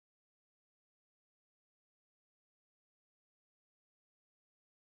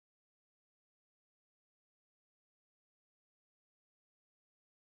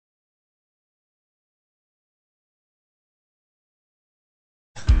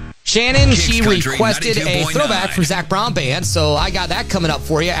Shannon, she requested a throwback from Zac Brown Band, so I got that coming up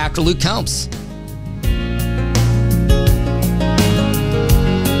for you after Luke Combs.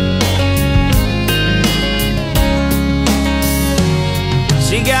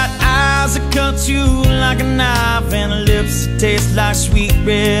 She got eyes that cut you like a knife, and her lips that taste like sweet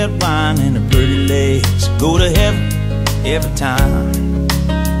red wine, and her pretty legs go to heaven every time.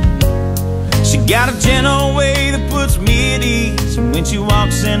 She got a gentle way that puts me at ease, and when she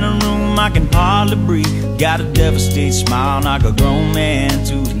walks in the room I can hardly breathe. Got a devastating smile, knock a grown man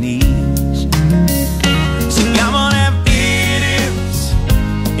to his knees. She got one of them idiots,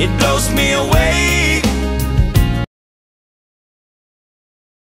 it blows me away.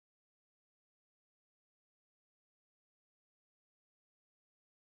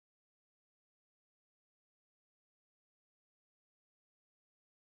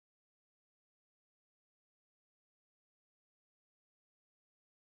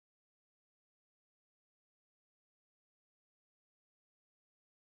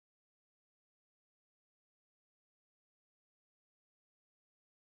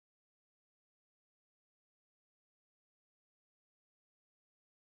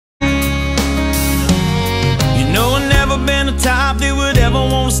 Been the type that would ever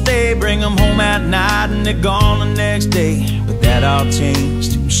want to stay, bring them home at night and they're gone the next day. But that all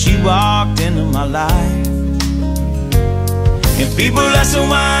changed when she walked into my life. And people ask her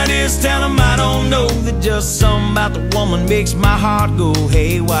why it is, tell them I don't know, that just something about the woman makes my heart go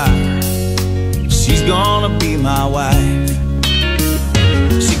haywire. She's gonna be my wife.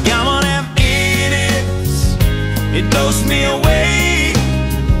 She got one of them idiots, it blows me away.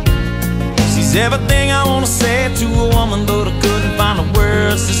 She's everything I wanna say to a woman, but I couldn't find the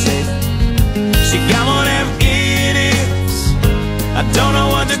words to say. She got one of them idiots, I don't know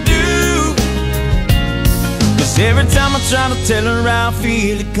what to do. Cause every time I try to tell her how I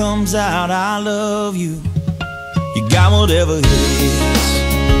feel, it comes out, I love you. You got whatever it is.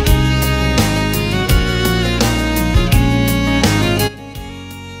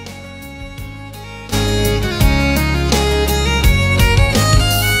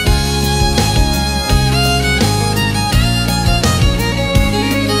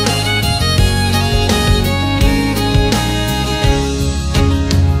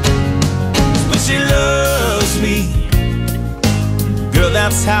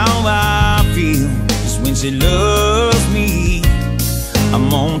 That's how I feel, 'cause when she loves me,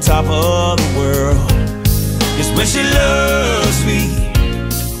 I'm on top of the world. 'Cause when she loves me,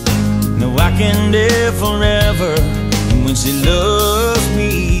 no, I can live forever. And when she loves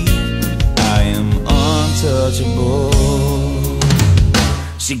me, I am untouchable.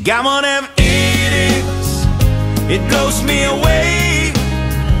 She got one of them idiots, it blows me away.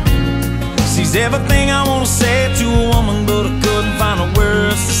 She's everything I wanna say to a woman, but I couldn't find the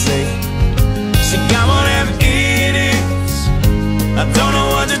words to say. She got one of them idiots, I don't know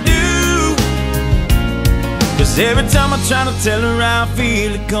what to do. 'Cause every time I try to tell her how I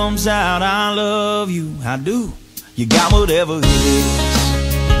feel, it comes out, I love you, I do. You got whatever it is.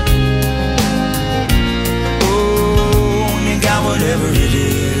 Oh, you got whatever it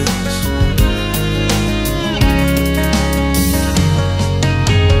is.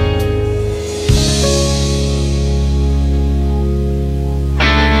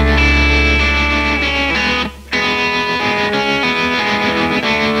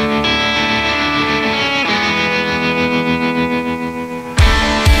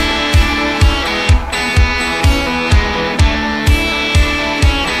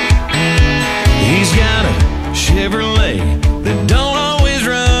 Chevrolet that don't always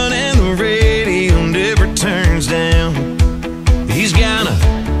run and the radio never turns down. He's got a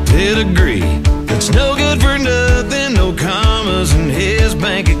pedigree that's no good for nothing, no commas in his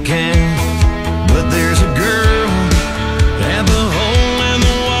bank account. But there's a girl at the hole in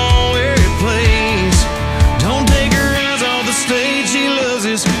the wall where it plays. Don't take her eyes off the stage, she loves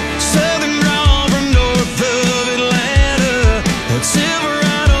his southern drawl from north of Atlanta. That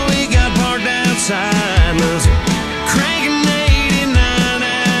Silverado he got parked outside, loves it cranking 89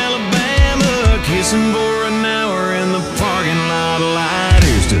 Alabama, kissing for an hour in the parking lot light.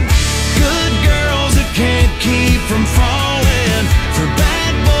 Here's to good girls that can't keep from falling, for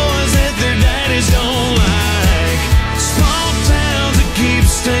bad boys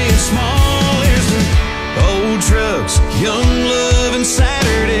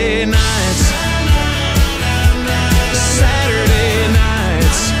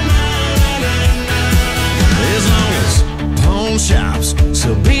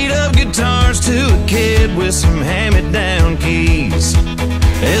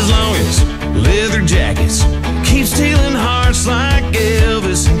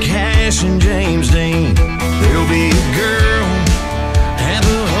missing James Dean. There'll be a girl at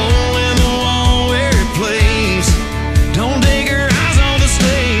the hole in the wall where it plays. Don't take her eyes off the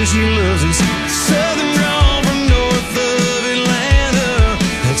stage. She loves this southern drawl from north of Atlanta.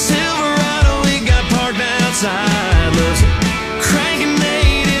 That Silverado we got parked outside. Loves it cranking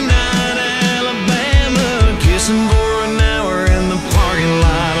 89 Alabama, kissing for an hour in the parking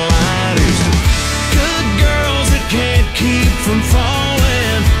lot. Lighters, good girls that can't keep from falling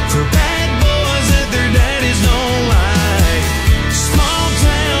for bad boys that their daddies don't like. Small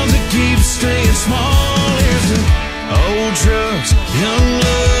towns that keep staying small. Here's the old trucks, young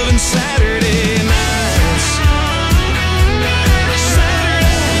love, and Saturday nights.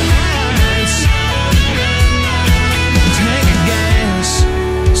 Saturday nights. Tank of gas,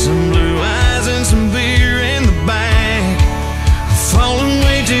 some blue eyes and some beer in the back. Falling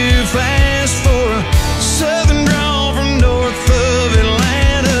way too fast for a southern drawl from north of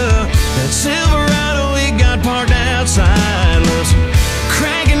Atlanta. That Silverado we got parked outside. Loves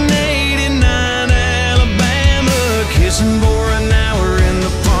cranking 89 Alabama, kissing for an hour in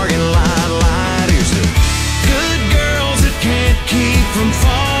the parking lot. Lighters, the good girls that can't keep from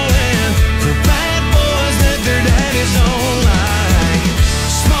falling for bad boys that their daddies don't like.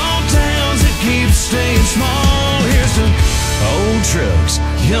 Small towns that keep staying small. Here's the old trucks,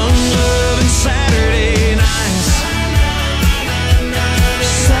 young love, and Saturday nights.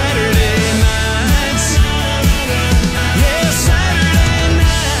 Saturday nights. Yeah, Saturday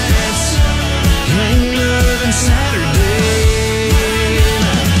nights. Young love and Saturday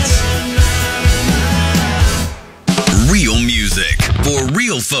nights. Real music for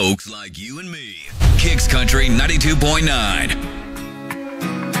real folks like you and me. Kicks Country 92.9.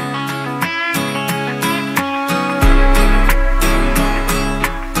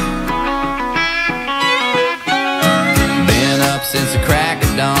 Been up since the crack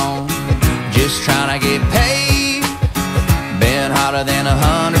of dawn, just trying to get paid. Been hotter than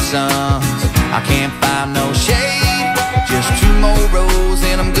 100 suns, I can't find no shade. Just 2 more rows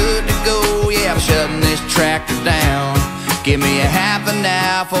and I'm good to go. Yeah, I'm shutting this tractor down. Give me a half an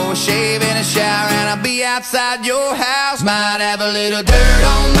hour for a shave and a shower, and I'll be outside your house. Might have a little dirt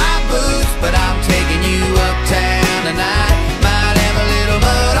on my boots, but I'm taking you uptown tonight. Might have a little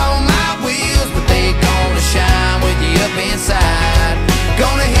mud on my wheels, but they gonna shine with you up inside.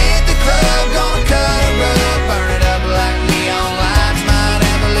 Gonna hit the club, gonna cut a rug, burn it up like neon lights. Might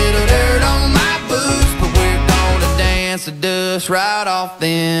have a little dirt on my boots, but we're gonna dance the dust right off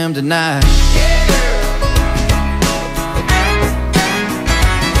them tonight. Yeah, girl.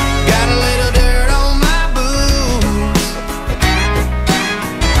 Got a little dirt on my boots.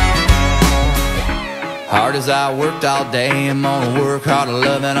 Hard as I worked all day, I'm gonna work harder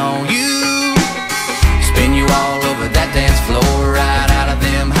loving on you. Spin you all over that dance floor, right out of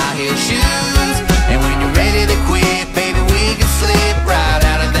them high heel shoes. And when you're ready to quit, baby, we can slip right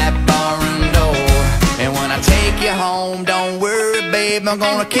out of that barroom door. And when I take you home, don't worry, babe, I'm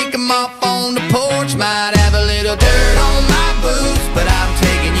gonna kick them off on the porch. Might have a little dirt on my boots, but I'm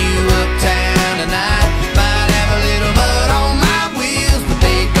taking you uptown tonight. Might have a little mud on my wheels, but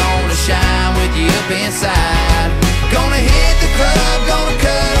they gonna shine with you up inside. Gonna hit the club, gonna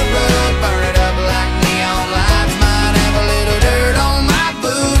cut a rug, burn it up like neon lights. Might have a little dirt on my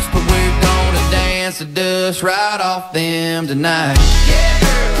boots, but we're gonna dance the dust right off them tonight. Yeah,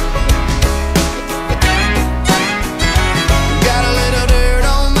 girl. Got a little dirt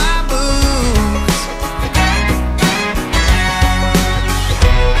on my boots.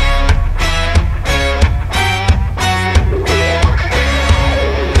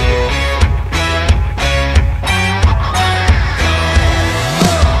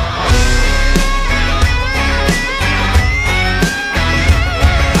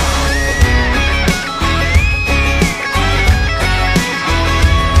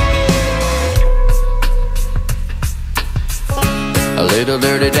 A little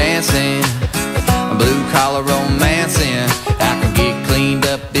dirty dancing, blue collar romancing. I can get cleaned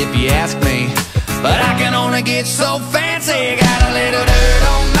up if you ask me, but I can only get so fancy. Got a little dirt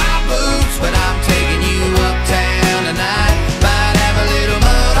on my boots, but I'm taking you uptown tonight. Might have a little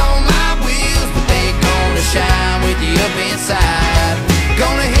mud on my wheels, but they gonna shine with you up inside.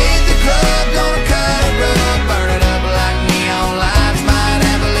 Gonna hit the club, gonna cut a rug, burn it up like neon lights. Might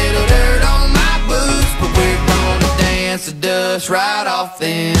have a little dirt on my boots, but we're gonna dance the dust right off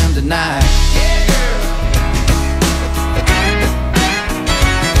them tonight. Yeah, girl.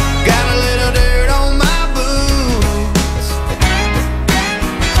 Got a little dirt on my boots.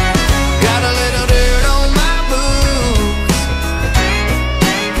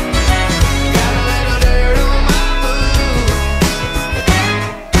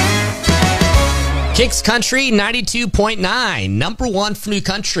 Kicks Country 92.9, number one for new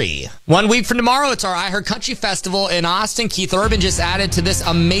country. 1 week from tomorrow, it's our I Heard Country Festival in Austin. Keith Urban just added to this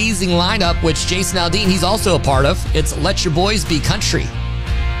amazing lineup, which Jason Aldean, he's also a part of. It's Let Your Boys Be Country.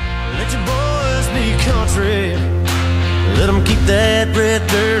 Let your boys be country. Let them keep that red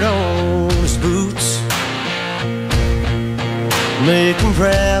dirt on his boots. Make him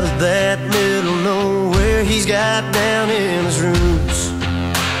proud of that middle nowhere he's got down in his roots.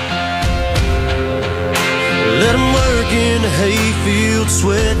 Let him work in the hayfield,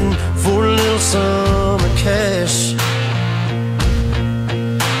 sweating for a little summer cash.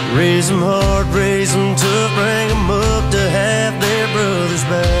 Raise them hard, raise them tough, bring them up to have their brothers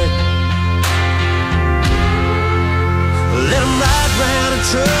back. Let them ride round in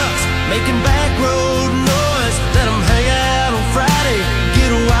trucks, making back road noise. Let them hang out on Friday,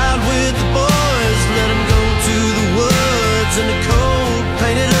 get wild with the boys. Let them go to the woods in the cold,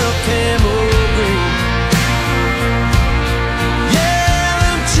 painted up camo green.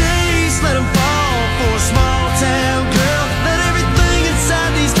 Let him fall for a small town girl. Let everything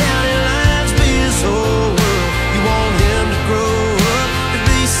inside these county lines be his whole world. You want him to grow up to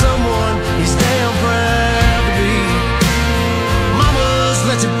be someone he's damn proud to be. Mamas,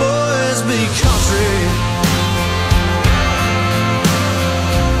 let your boys be country.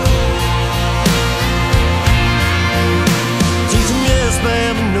 Teach him yes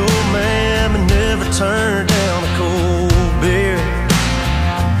ma'am and no ma'am, and never turn down a cold beer.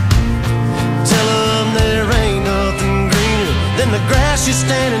 The grass you're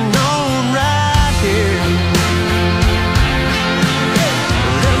standing on right here.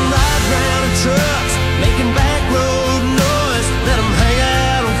 Let them ride round in trucks, making back road noise. Let them hang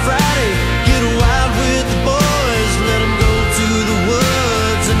out on Friday, get wild with the boys. Let them go to the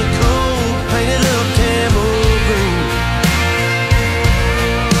woods in the cold, painted up camo green.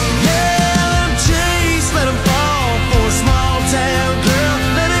 Yeah, let them chase, let them fall for a small town girl.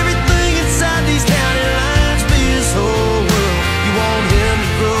 Let everything inside these county lines be his whole world. You want him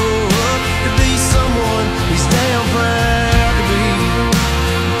to grow up to be someone he's damn proud to be.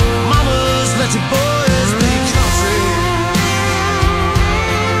 Mamas, let your boys be country.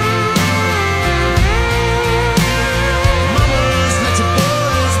 Mamas, let your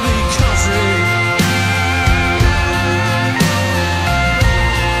boys be country.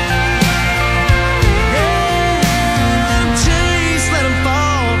 Yeah, chase, let him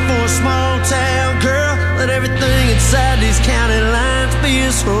fall for a small town girl. Let everything inside these county lines be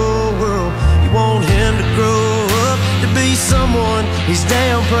his whole world. You want him to grow up to be someone he's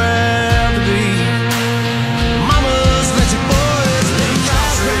damn proud to be. Mamas, let your boys be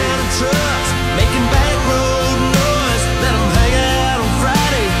country. Ride around in trucks, making back road noise. Let them hang out on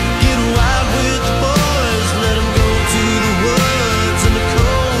Friday, get wild with the boys. Let them go to the woods in the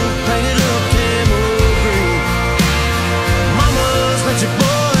cold, painted up camo green. Mamas, let your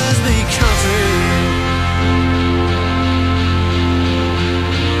boys be country.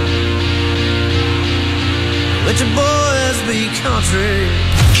 Let your boys be country.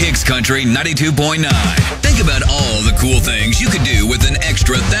 Kicks Country 92.9. Think about all the cool things you could do with an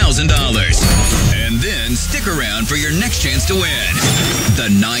extra $1,000. And then stick around for your next chance to win. The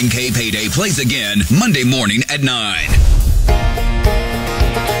 9K Payday plays again Monday morning at 9.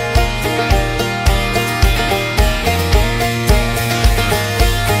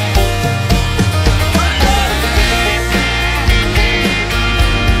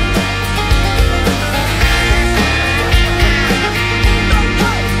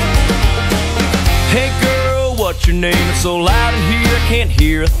 What's your name? It's so loud in here I can't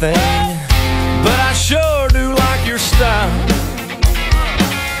hear a thing. But I sure do like your style.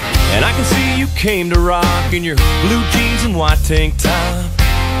 And I can see you came to rock in your blue jeans and white tank top.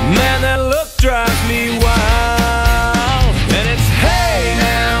 Man, that look drives me wild. And it's hey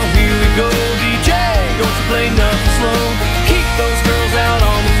now, here we go, DJ. Don't you play nothing slow. Keep those girls out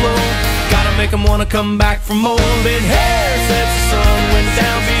on the floor. Gotta make them wanna come back for more. Been hair since the sun went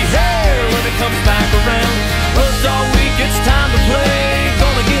down. Be hair when it comes back around. Worked all week, it's time to play.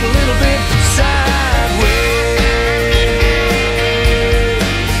 Gonna get a little bit sideways.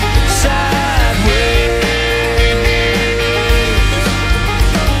 Sideways.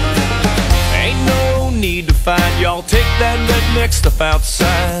 Ain't no need to fight, y'all. Take that redneck stuff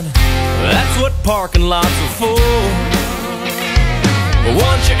outside. That's what parking lots are for. But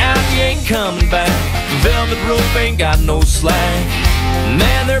once you're out, you ain't coming back. Velvet rope ain't got no slack.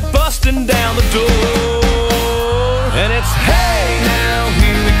 Man, they're busting down the door. And it's hey now,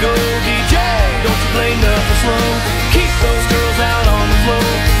 here we go, DJ. Don't you play nothing slow. Keep those girls out on the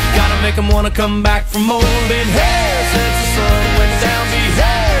floor. Gotta make them wanna come back for more. Been hair since the sun went down. Be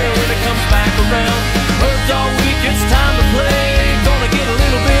hair when it comes back around.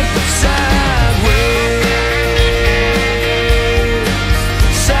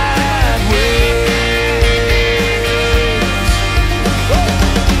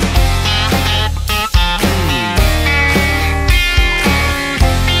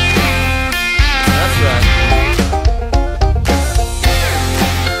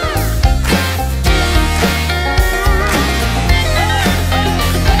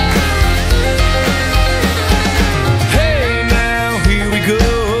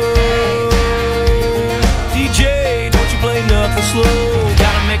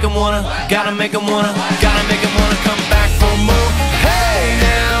 make 'em wanna come back for more. Hey,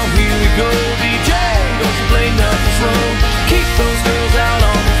 now here we go, DJ. Don't you play nothing slow. Keep those girls out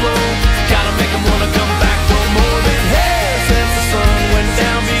on the floor. Gotta make 'em wanna come back for more than hair. Since the sun went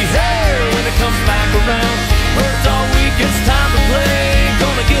down, be hair when it comes back around. Worked all week, it's time to play.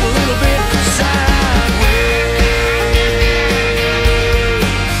 Gonna get a little bit sideways.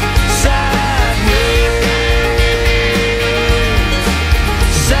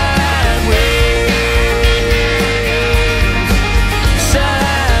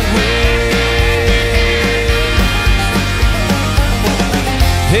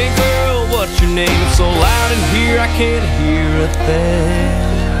 Hey girl, what's your name? It's so loud in here I can't hear a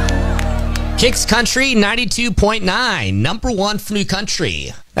thing. Kicks Country 92.9, number one for New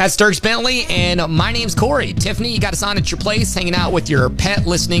Country. That's Dierks Bentley, and my name's Corey. Tiffany, you got us on at your place, hanging out with your pet,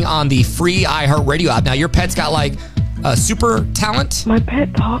 listening on the free iHeartRadio app. Now, your pet's got like a super talent? My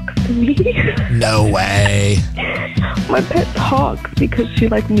pet talks to me. No way. My pet talks because she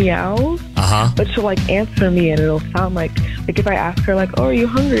like meows. But she'll like answer me and it'll sound like if I ask her like, oh, are you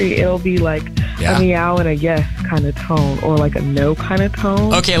hungry? It'll be like a meow and a yes kind of tone or like a no kind of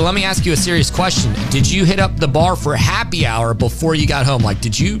tone. Okay, let me ask you a serious question. Did you hit up the bar for happy hour before you got home? Like,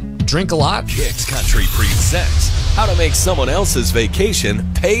 did you drink a lot? Kicks Country presents how to make someone else's vacation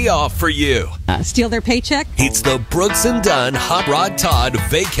pay off for you. Steal their paycheck? It's the Brooks and Dunn Hot Rod Todd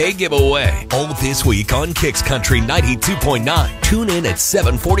Vacay Giveaway. All this week on Kicks Country 92.9. Tune in at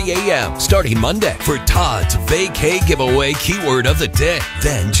 7:40 a.m. starting Monday for Todd's Vacay Giveaway keyword of the day.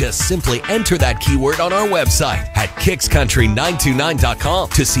 Then just simply enter that keyword on our website at kickscountry929.com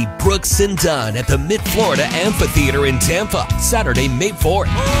to see Brooks and Dunn at the Mid-Florida Amphitheater in Tampa, Saturday, May 4th.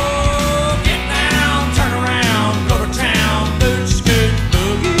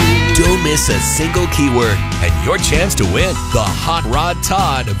 Don't miss a single keyword and your chance to win the Hot Rod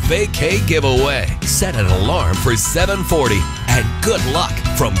Todd Vacay Giveaway. Set an alarm for 7:40 and good luck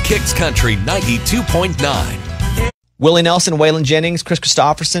from Kicks Country 92.9. Willie Nelson, Waylon Jennings, Chris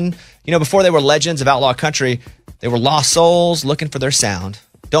Christopherson. You know, before they were legends of outlaw country, they were lost souls looking for their sound.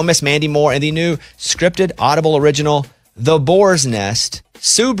 Don't miss Mandy Moore and the new scripted Audible original, The Boar's Nest,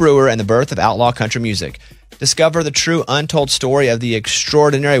 Sue Brewer and the Birth of Outlaw Country Music. Discover the true untold story of the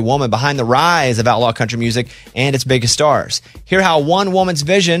extraordinary woman behind the rise of outlaw country music and its biggest stars. Hear how one woman's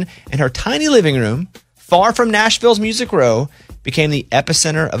vision in her tiny living room, far from Nashville's Music Row, became the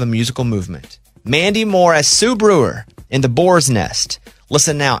epicenter of a musical movement. Mandy Moore as Sue Brewer in The Boar's Nest.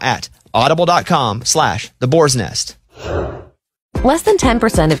 Listen now at audible.com/The Boar's Nest. Less than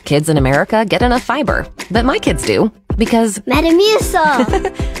 10% of kids in America get enough fiber, but my kids do. Because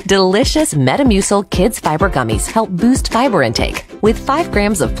Metamucil! Delicious Metamucil Kids Fiber Gummies help boost fiber intake with 5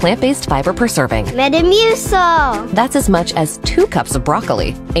 grams of plant-based fiber per serving. Metamucil! That's as much as 2 cups of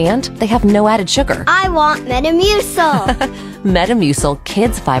broccoli, and they have no added sugar. I want Metamucil! Metamucil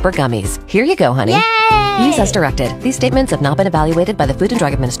Kids Fiber Gummies. Here you go, honey. Yay! Use as directed. These statements have not been evaluated by the Food and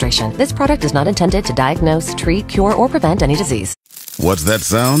Drug Administration. This product is not intended to diagnose, treat, cure, or prevent any disease. What's that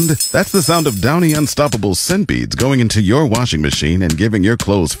sound? That's the sound of Downy Unstoppable scent beads going into your washing machine and giving your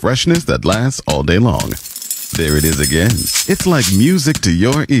clothes freshness that lasts all day long. There it is again. It's like music to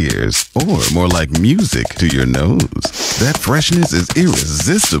your ears, or more like music to your nose. That freshness is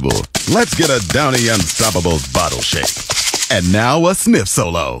irresistible. Let's get a Downy Unstoppables bottle shake. And now a sniff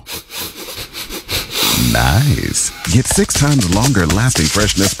solo. Nice. Get 6 times longer lasting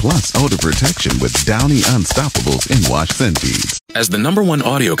freshness plus odor protection with Downy Unstoppables in-wash scent beads. As the #1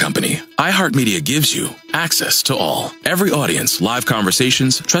 audio company, iHeartMedia gives you access to all. Every audience, live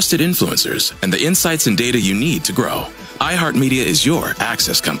conversations, trusted influencers, and the insights and data you need to grow. iHeartMedia is your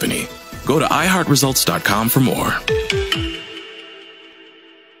access company. Go to iHeartResults.com for more.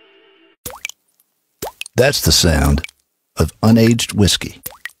 That's the sound of unaged whiskey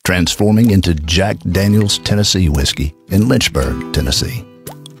transforming into Jack Daniel's Tennessee whiskey in Lynchburg, Tennessee.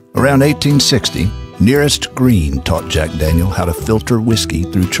 Around 1860, Nearest Green taught Jack Daniel how to filter whiskey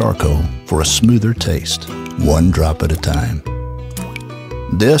through charcoal for a smoother taste, 1 drop at a time.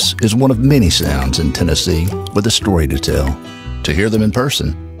 This is one of many sounds in Tennessee with a story to tell. To hear them in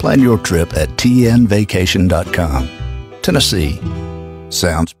person, plan your trip at tnvacation.com. Tennessee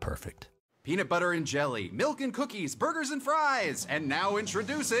sounds perfect. Peanut butter and jelly, milk and cookies, burgers and fries, and now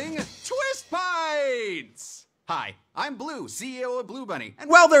introducing Twist Bites! Hi, I'm Blue, CEO of Blue Bunny, and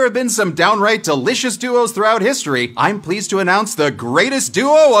while there have been some downright delicious duos throughout history, I'm pleased to announce the greatest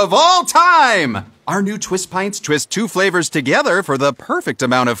duo of all time! Our new Twist Pints twist 2 flavors together for the perfect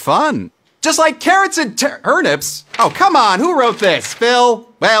amount of fun. Just like carrots and turnips. Oh, come on, who wrote this, Phil?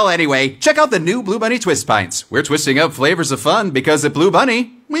 Well, anyway, check out the new Blue Bunny Twist Pints. We're twisting up flavors of fun because at Blue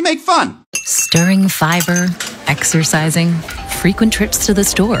Bunny, we make fun. Stirring fiber, exercising, frequent trips to the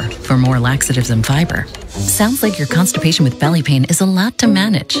store for more laxatives and fiber. Sounds like your constipation with belly pain is a lot to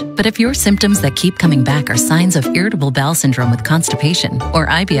manage. But if your symptoms that keep coming back are signs of irritable bowel syndrome with constipation or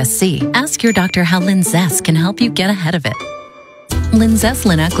IBS-C, ask your doctor how Linzess can help you get ahead of it. Linzess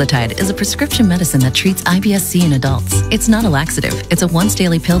linaclotide is a prescription medicine that treats IBS-C in adults. It's not a laxative. It's a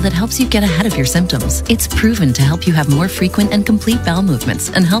once-daily pill that helps you get ahead of your symptoms. It's proven to help you have more frequent and complete bowel movements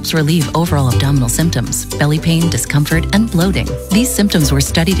and helps relieve overall abdominal symptoms, belly pain, discomfort, and bloating. These symptoms were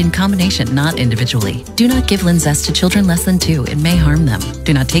studied in combination, not individually. Do not give Linzess to children less than 2. It may harm them.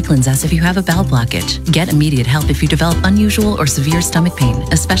 Do not take Linzess if you have a bowel blockage. Get immediate help if you develop unusual or severe stomach pain,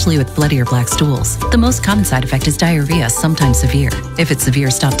 especially with bloody or black stools. The most common side effect is diarrhea, sometimes severe. If it's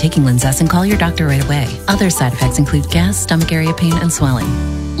severe, stop taking Linzess and call your doctor right away. Other side effects include gas, stomach area pain, and swelling.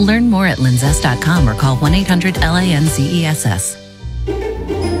 Learn more at linzess.com or call 1-800-LINZESS.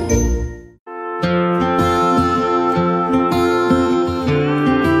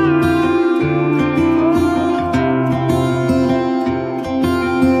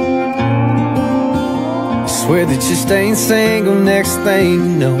 Swear that you're staying single, next thing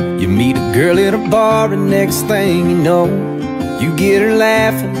you know, you meet a girl at a bar, and next thing you know, you get her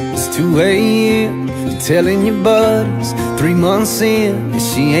laughing, it's 2 a.m. You're telling your buddies 3 months in and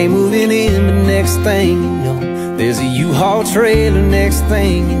she ain't moving in. But next thing you know, there's a U-Haul trailer. Next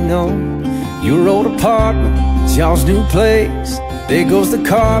thing you know, your old apartment, it's y'all's new place. There goes the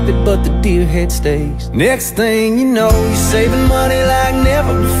carpet, but the deer head stays. Next thing you know, you're saving money like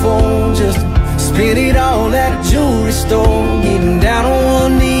never before, just to spend it all at a jewelry store. Getting down on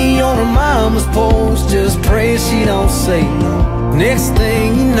one knee on her mama's porch, just pray she don't say no. Next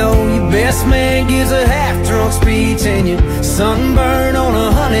thing you know, your best man gives a half-drunk speech, and you're sunburned on a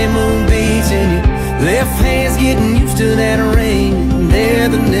honeymoon beach, and your left hand's getting used to that ring, and there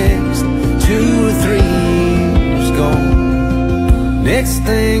the next 2 or 3 years gone. Next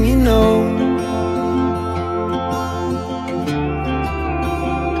thing you know,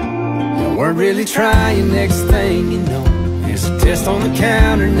 you weren't really trying. Next thing you know, there's a test on the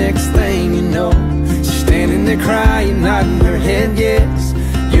counter. Next thing you know, she's standing there crying, nodding her head yes.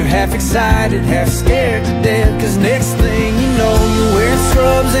 You're half excited, half scared to death, cause next thing you know, you're wearing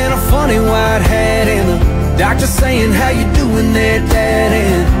scrubs and a funny white hat, and the doctor saying, how you doing there, Dad?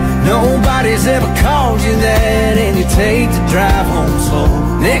 And nobody's ever called you that, and you take the drive home slow.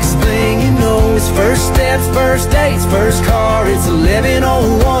 Next thing you know, it's first steps, first dates, first car. It's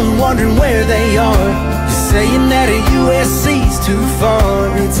 11:01, wondering where they are. You're saying that a USC's too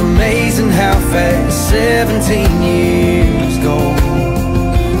far. It's amazing how fast 17 years go.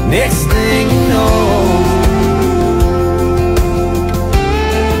 Next thing you know,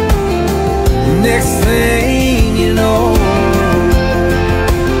 next thing you know,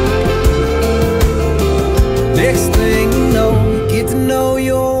 next thing you know, you get to know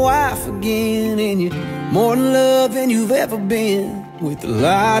your wife again, and you're more in love than you've ever been, with a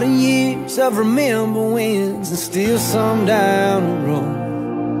lot of years of remember wins and still some down the road.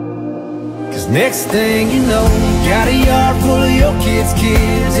 Cause next thing you know, you got a yard full of your kids'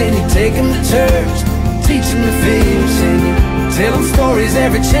 kids, and you take them to church, teach them to fish, and you tell them stories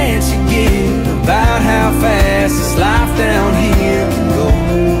every chance you get about how fast this life down here can go.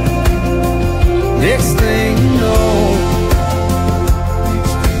 Next thing you know,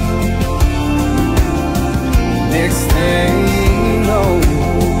 next thing you know,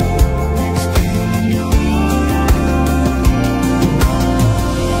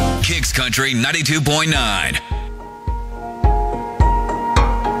 Kicks Country 92.9.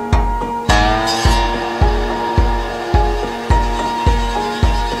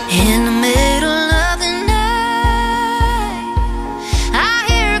 In the middle of the night, I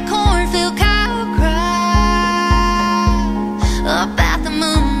hear a cornfield cow cry about the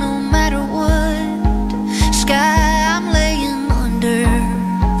moon. No matter what sky I'm laying under,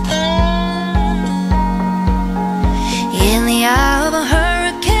 in the eye of a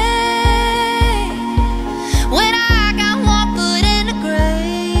hurricane,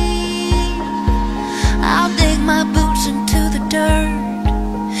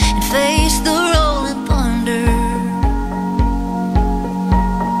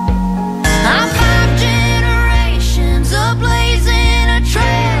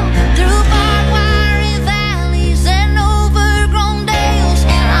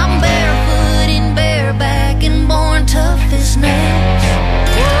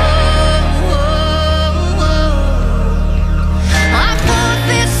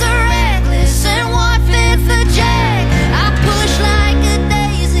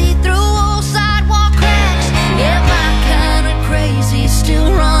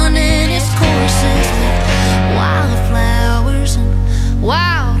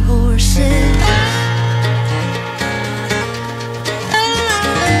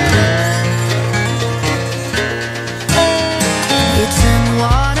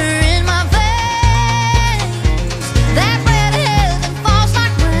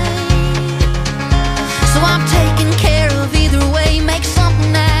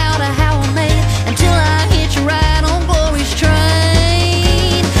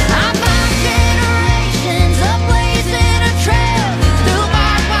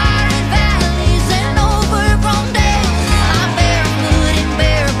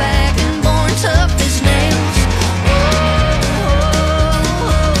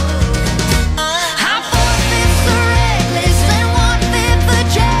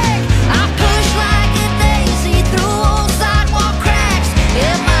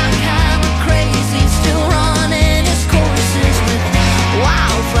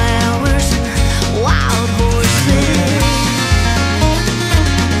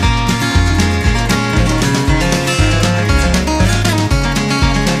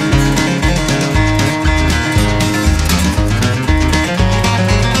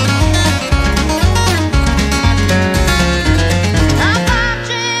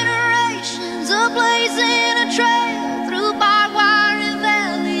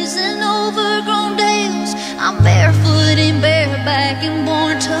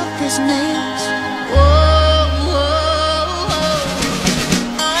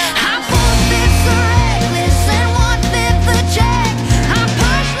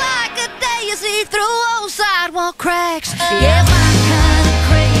 tracks. Yeah, my kind of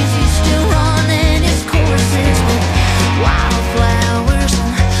crazy still running its courses with wildflowers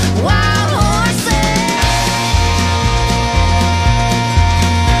and wild horses.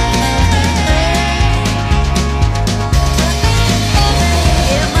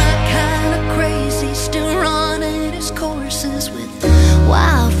 Yeah, my kind of crazy still running its courses with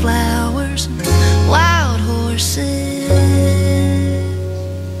wildflowers and wild horses.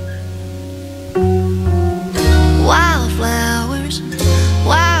 Wildflowers and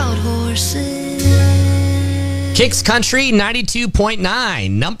wild horses. Kicks Country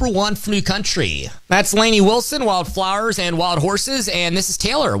 92.9, number one for new country. That's Lainey Wilson, Wildflowers and Wild Horses, and this is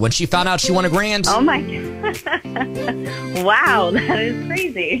Taylor when she found out she won a grand. Oh my God. Wow, that is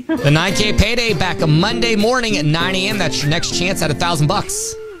crazy. The 9K payday back a Monday morning at 9 a.m. That's your next chance at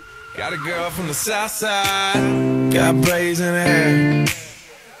 $1,000. Got a girl from the south side, got braids in her hair.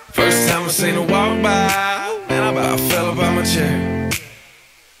 First time I seen her walk by, man, I about fell up out my chair.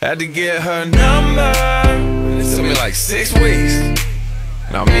 Had to get her number, it took me like 6 weeks.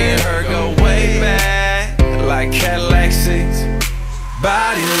 Now me and her go way back, like Cadillac seats.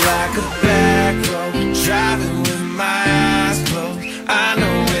 Body like a back road, driving with my eyes closed. I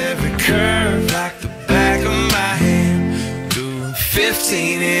know every curve like the back of my hand. Doing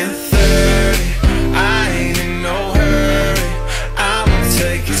 15 and 30, I ain't in no hurry. I'ma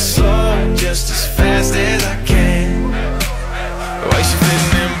take it slow, just as fast as I can. The way she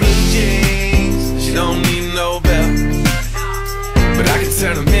fitting in blue jeans, she don't need no belt. But I can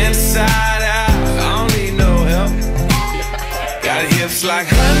turn them inside out, I don't need no help. Got hips like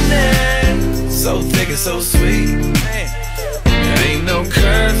honey, so thick and so sweet. There ain't no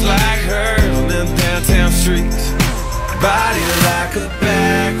curves like hers on them downtown streets. Body like a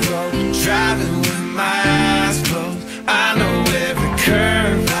back road, driving with my eyes closed. I know every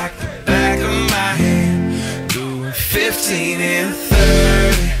curve like the back of my hand. Doing 15 and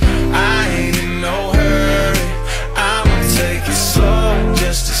 30, I ain't in no hurry. I'ma take it slow,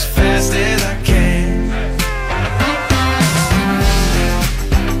 just as fast as I can.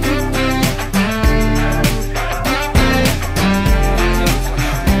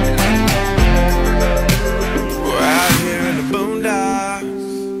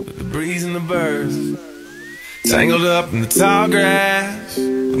 Tangled up in the tall grass,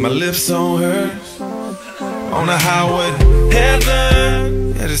 with my lips on hers. On the highway to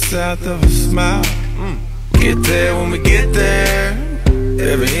heaven, headed south of a smile. Get there when we get there,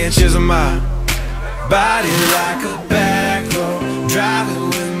 every inch is a mile. Body like a back road, driving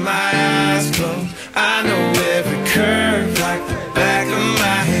with my eyes closed. I know every curve like the back of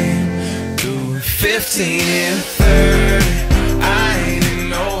my hand. Doing 15 and 30, I ain't in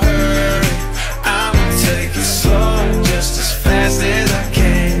no hurry. I'ma take it slow, just as fast as I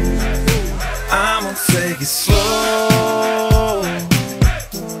can. I'ma take it slow,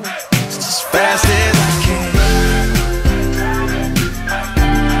 just as fast as I can.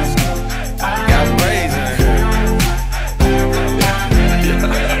 Got braids in her hair.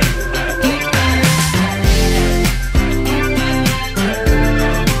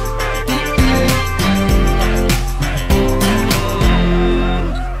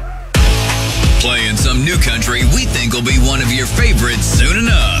 Playing some new country we think will be one of your favorites soon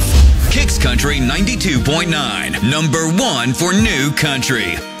enough. Kicks Country 92.9, number one for new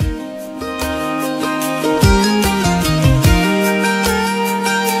country.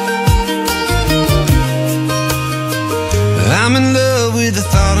 I'm in love with the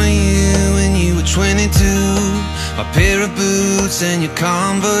thought of you when you were 22. My pair of boots and your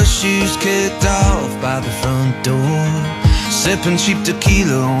Converse shoes kicked off by the front door. Sipping cheap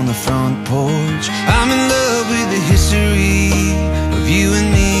tequila on the front porch. I'm in love with the history of you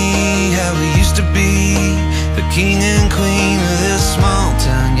and me, how we used to be the king and queen of this small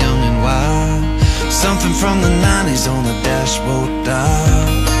town, young and wild. Something from the 90s on the dashboard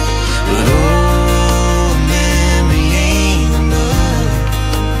dial. But oh, memory ain't enough,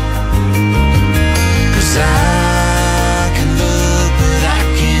 'cause I can look but I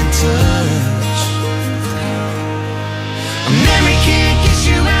can't touch. A memory can't get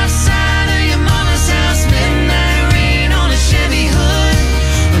you outside of your mama's house. Midnight rain on a Chevy hood.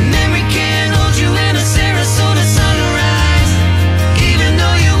 A memory can't hold you in a Sarasota sunrise, even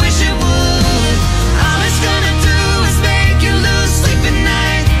though you wish it would. All it's gonna do is make you lose sleep at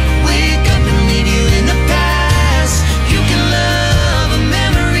night.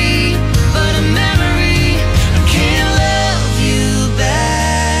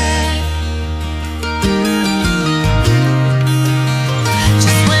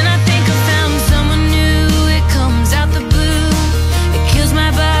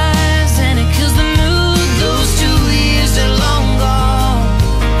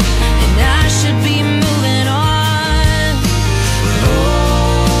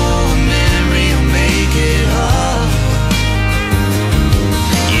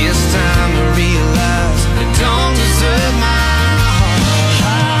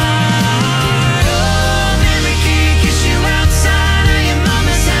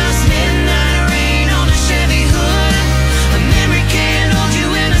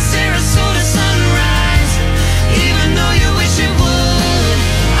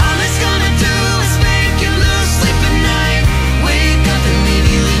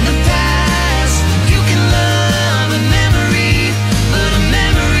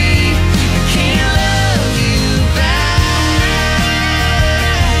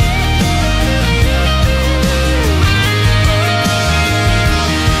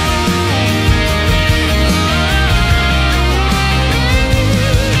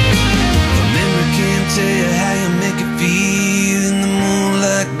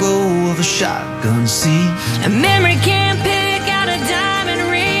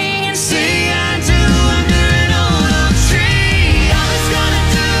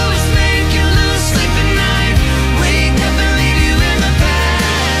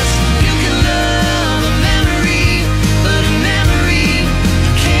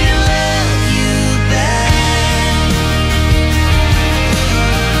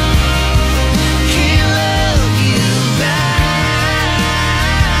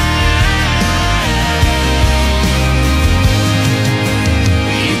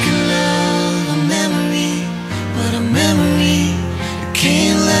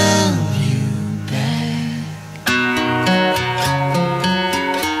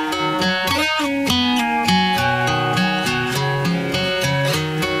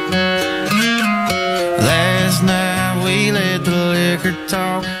 we let the liquor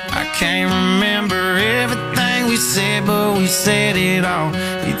talk. I can't remember everything we said, but we said it all.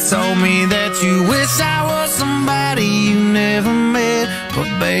 You told me that you wish I was somebody you never met. But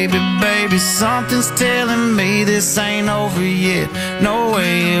baby, baby, something's telling me this ain't over yet. No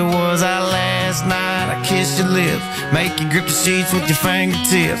way it was our last night. I kissed your lips, make you grip the sheets with your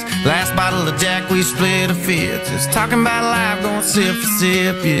fingertips. Last bottle of Jack, we split a fifth. Just talking about life, going sip for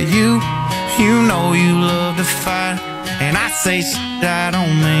sip. Yeah, you know you love to fight, and I say shit I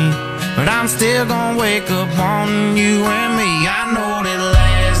don't mean, but I'm still gonna wake up wanting you and me. I know that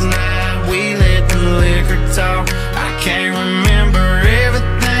last night we let the liquor talk. I can't remember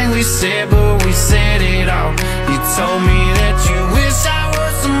everything we said, but we said it all. You told me that you wish I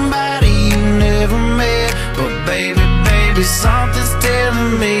was somebody you never met. But baby, baby, something's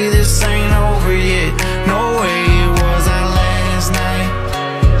telling me this ain't over yet. No way it was our last night.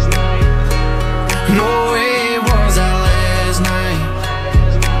 No way it was our last night.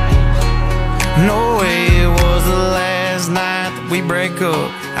 No way it was the last night that we break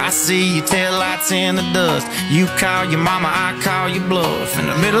up. I see your taillights in the dust. You call your mama, I call your bluff. In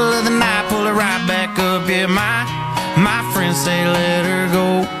the middle of the night, pull her right back up. Yeah, my friends say let her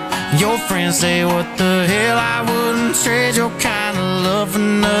go. Your friends say what the hell, I wouldn't trade your kind of love for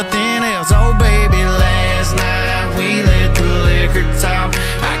nothing else. Oh baby, last night we let the liquor talk.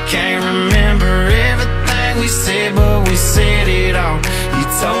 I can't remember everything we said, but we said it all. You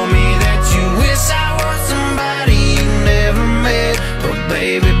told me that you wish I was somebody you never met. But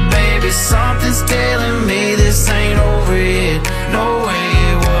baby, baby, something's telling me this ain't over yet. No way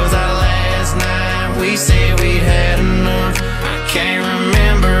it was our last night. We said we had enough. I can't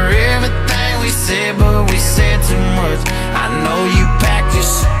remember everything we said, but we said too much. I know you packed your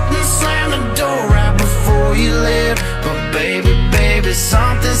shit and slammed the door right before you left. But baby, baby,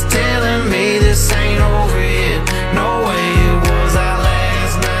 something's telling me this ain't over yet. No way it was our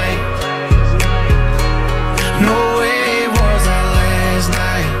last night. No way it was our last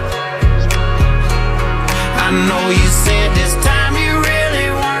night. I know you said this time you really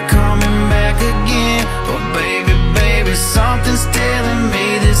weren't coming back again. But baby, baby, something's telling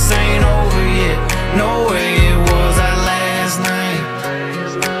me this ain't over yet. No way it was our last night.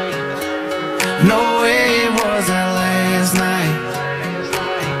 No way it was our last night.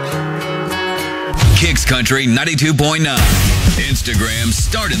 Kicks Country 92.9. Instagram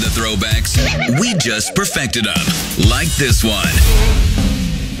started the throwbacks. We just perfected them. Like this one.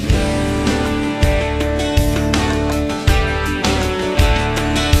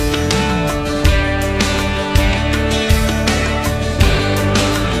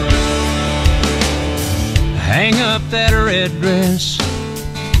 Hang up that red dress,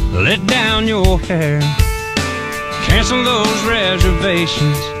 let down your hair, cancel those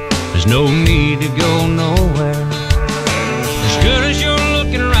reservations, there's no need to go nowhere. As good as you're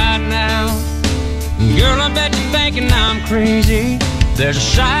looking right now, girl, I bet you're thinking I'm crazy. There's a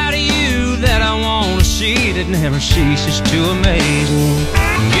side of you that I want to see that never ceases to amaze me.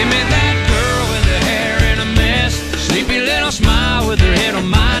 Give me that girl with her hair in a mess, sleepy little smile with her head on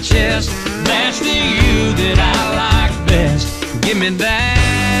my chest. That's the you that I like best. Give me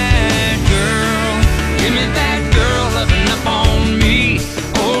that girl. Give me that girl loving up on me.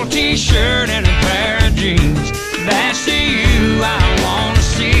 Old t-shirt and a pair of jeans. That's the you I want to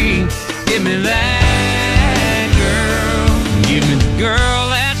see. Give me that girl. Give me the girl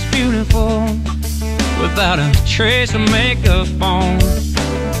that's beautiful, without a trace of makeup on,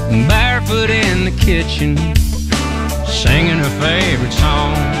 barefoot in the kitchen, singing her favorite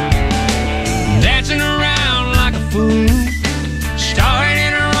song, dancing around like a fool, starring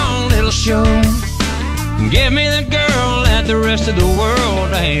in her own little show. Give me the girl that the rest of the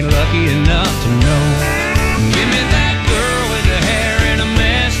world ain't lucky enough to know. Give me that girl with her hair in a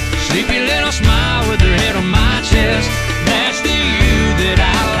mess, sleepy little smile with her head on my chest. That's the you that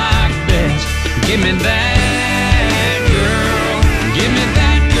I like best. Give me that girl. Give me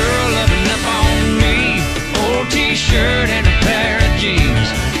that girl loving up on me. Old t-shirt and a pair of jeans.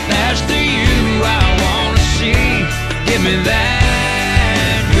 That's the you I want to see. Give me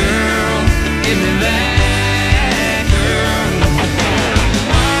that girl. Give me that.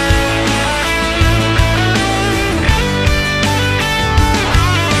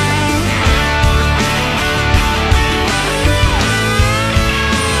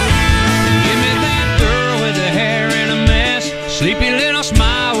 Sleepy little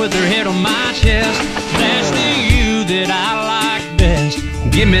smile with her head on my chest. That's the you that I like best.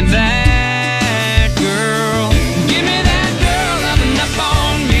 Give me that girl. Give me that girl loving up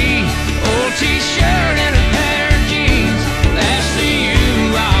on me. Old t-shirt and a pair of jeans. That's the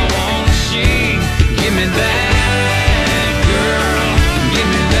you I want to see. Give me that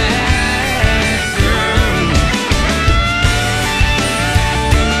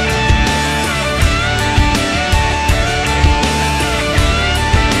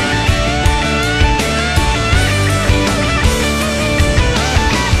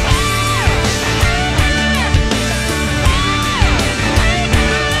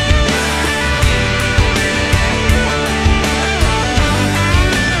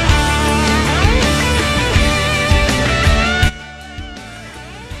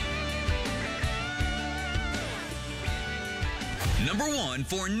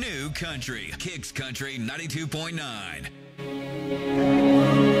for new country. Kicks Country 92.9.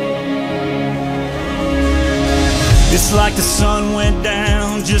 It's like the sun went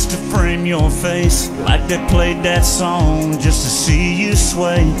down just to frame your face. Like they played that song just to see you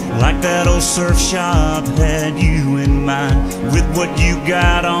sway. Like that old surf shop had you in mind, with what you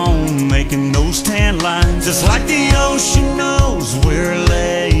got on, making those tan lines. It's like the ocean knows we're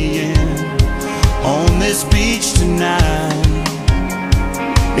laying on this beach tonight.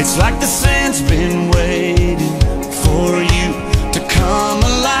 It's like the sand's been waiting for you to come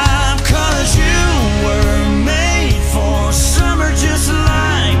alive. 'Cause you were made for summer just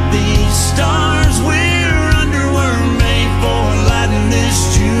like these stars we're under were made for. Lighting this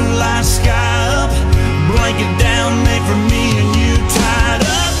July sky up, blanket down made for me and you, tied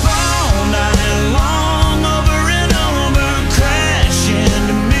up all night long, over and over. Crash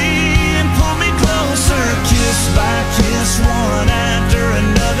into me and pull me closer, kiss by kiss, one after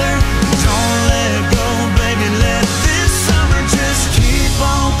another. Don't let go, baby, let this summer just keep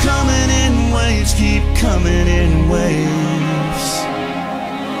on coming in waves, keep coming in waves.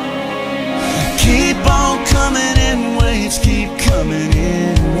 Keep on coming in waves, keep coming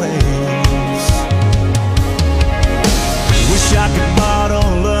in waves. Wish I could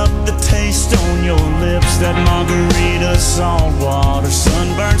bottle up the taste on your lips, that margarita, salt water,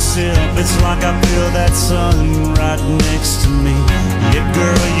 sunburnt sip. It's like I feel that sun right next to me. Yeah,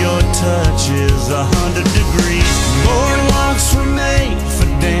 girl, your touch is 100 degrees. Boardwalks were made for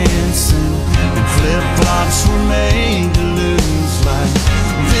dancing, and flip-flops were made to lose. Like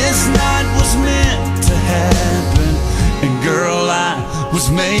this night was meant to happen, and girl, I was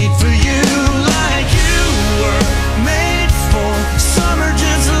made for you. Like you were made for summer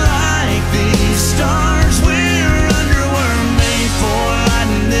just like these stars we're under were made for.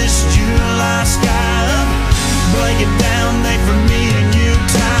 Lighting this July sky up, blanket down made for me and you,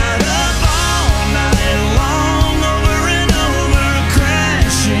 tied up all night long, over and over.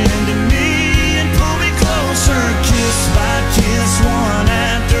 Crash into me and pull me closer, kiss by kiss, one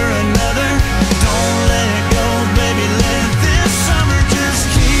after another. Don't let go, baby, let this summer just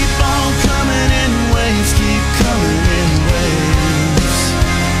keep on coming in waves, keep coming in waves.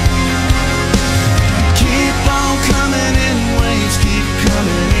 Keep on coming in waves, keep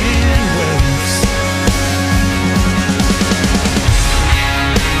coming in waves.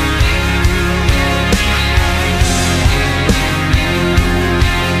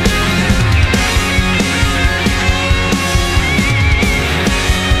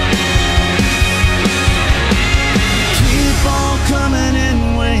 Keep on coming in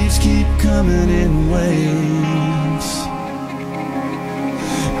waves, keep coming in waves.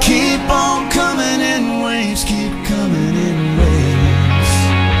 Keep on coming in waves, keep coming in waves.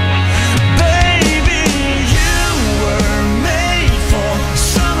 Baby, you were made for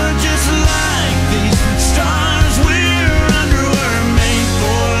summer just like these stars we're under were made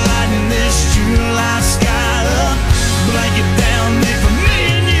for. Lighting this July sky up, blanket down made for me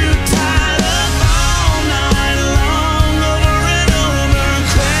and you, tied up all night long, over and over.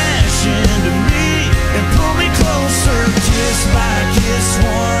 Crash into me and pull me closer, kiss by kiss,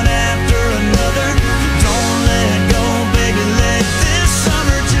 one after another. Don't let go, baby, let this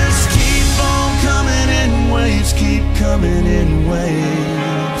summer just keep on coming in waves, keep coming in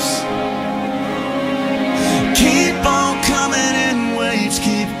waves. Keep on coming in waves,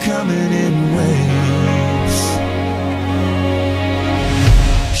 keep coming in waves.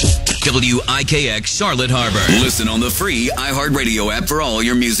 WIKX Charlotte Harbor. Listen on the free iHeartRadio app for all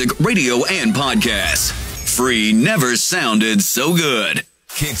your music, radio, and podcasts. Free never sounded so good.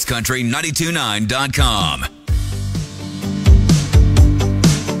 KicksCountry929.com.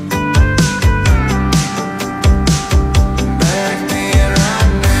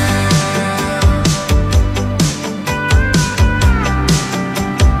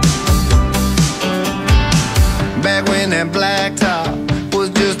 Back when that blacktop was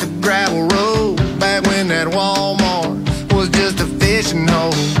just a gravel road. Back when that Walmart was just a fishing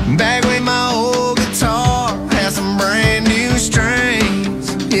hole. Back when my old guitar had some brand new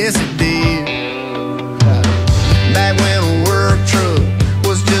strings. Yes, it did. Back when a work truck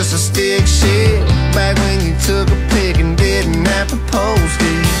was just a stick shift. Back when you took a pick and didn't have to post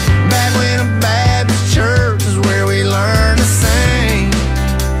it. Back when a Baptist church is where we learned to sing.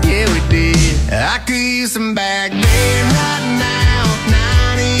 Yeah, we did. I could use some back then right now.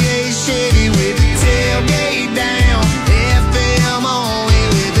 98 Chevy with the tailgate down. FM only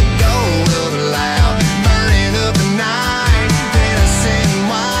with the gold up loud. Burning up the night, then I sing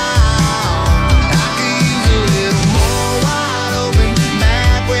wild. I could use a little more wide open.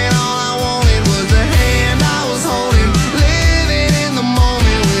 Back when all I wanted was the hand I was holding. Living in the moment.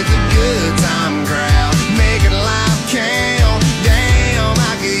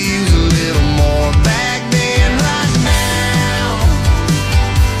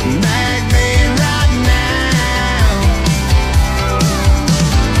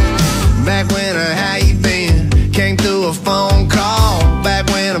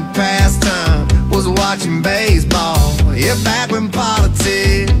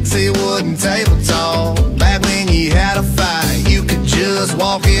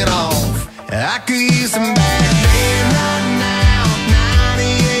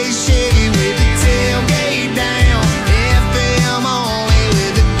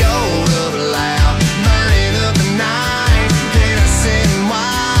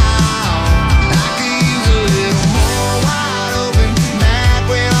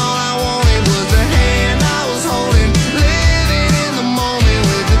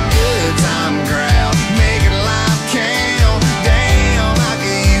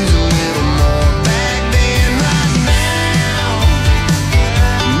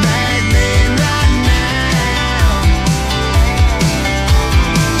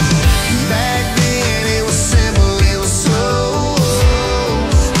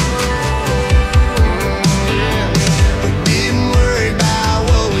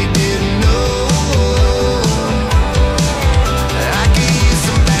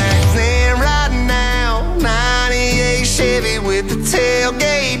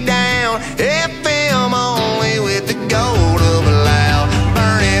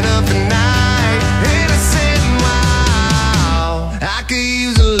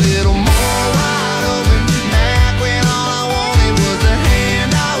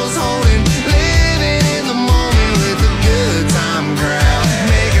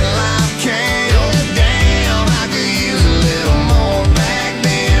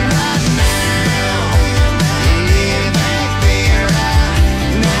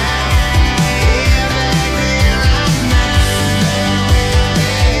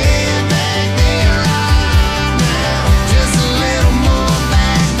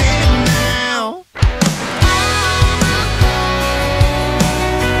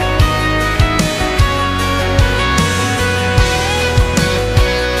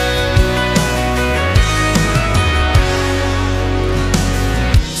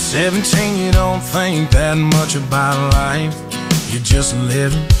 17, you don't think that much about life. You're just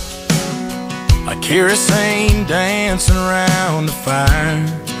living like kerosene dancing around the fire,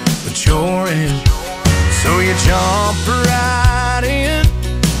 but you're in. So you jump right in,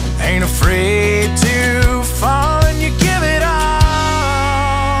 ain't afraid to fall, and you give it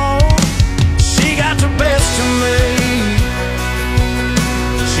all. She got the best of me.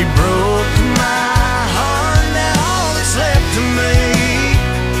 She broke my heart, now all that's left of me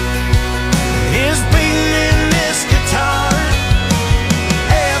is beating in this guitar.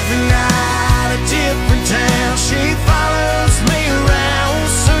 Every night a different town, she follows me around.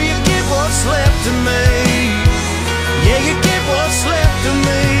 So you get what's left of me. Yeah, you get what's left of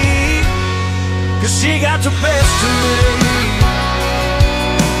me, 'cause she got the best of me.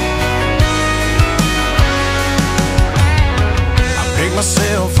 I picked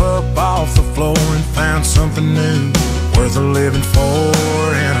myself up off the floor and found something new, worth a living for,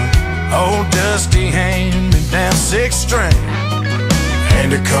 in a old dusty hand-me-down 6-string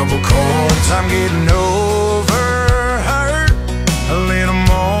and a couple chords. I'm getting over her a little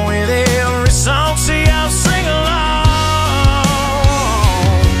more with every song. See, I'll sing along.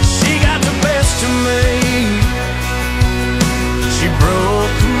 She got the best of me. She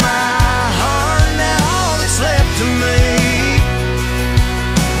broke my heart, now all that's left of me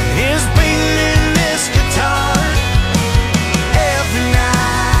is beating in this guitar. Every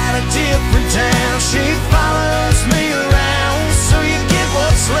night a different town, she follows me around. So you get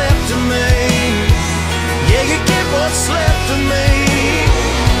what's left of me. Yeah, you get what's left of me,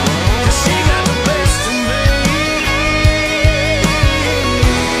 'cause she got the best of me.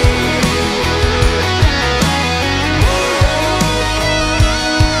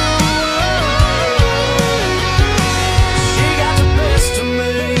 She got the best of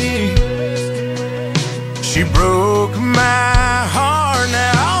me. She broke my heart,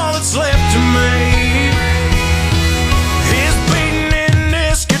 now all that's left of me is beating in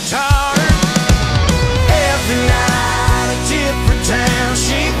this guitar. Every night a different town,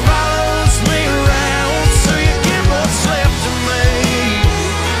 she follows me around. So you get what's left of me.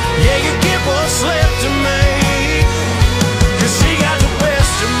 Yeah, you get what's left of me, 'cause she got the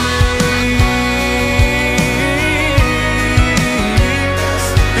best of me.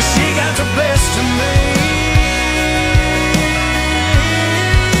 'Cause she got the best of me.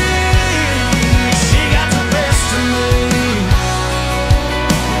 She got the best of me.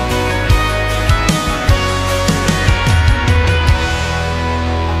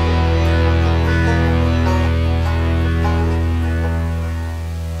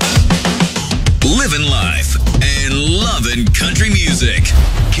 Living life and loving country music.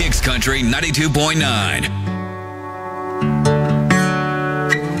 Kicks Country 92.9.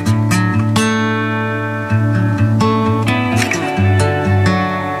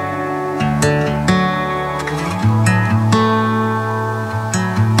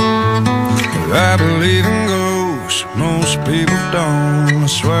 I believe in ghosts, most people don't. I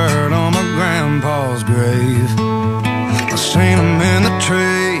swear it on my grandpa's grave. I seen them in the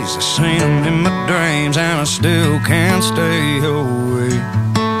trees, I seen them in my dreams, and I still can't stay away.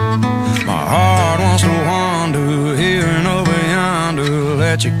 My heart wants to wander here and over yonder,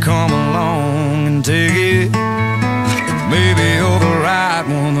 let you come along and take it. Maybe you're the right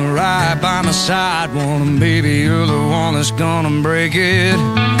one, the right by my side one, and maybe you're the one that's gonna break it.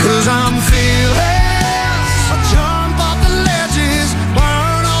 'Cause I'm fearless, I jump off the ledges,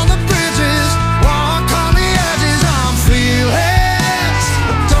 burn on the bridges, walk on the edges. I'm fearless,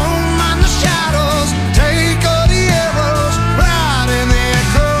 don't mind the shadows, take all the arrows, ride in the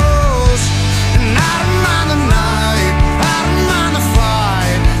echoes. And I don't mind the night, I don't mind the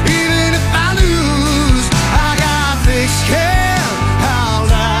fight, even if I lose, I got thick skin, I'll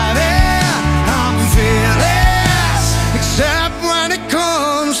dive in. I'm fearless, except when it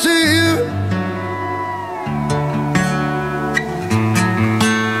comes to you.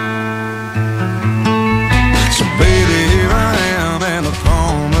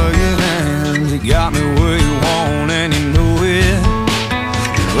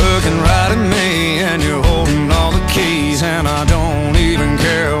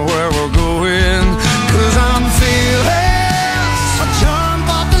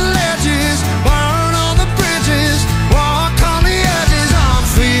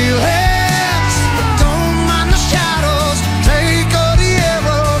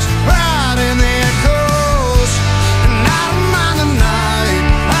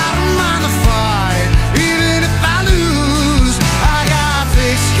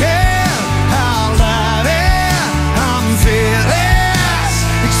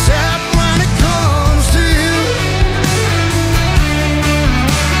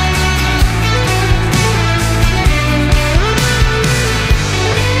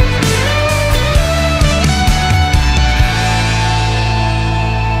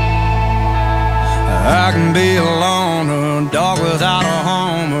 I can be a loner, dog without a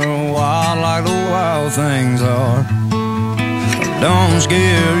home, or wild like the wild things are. Don't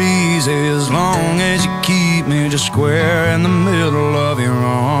scare easy as long as you keep me just square in the middle of your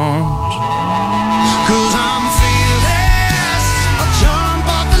arms. 'Cause I'm fearless, I jump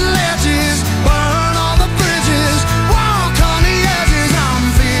off the ledges, burn all the bridges, walk on the edges. I'm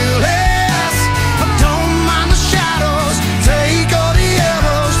fearless, I don't mind the shadows, take all the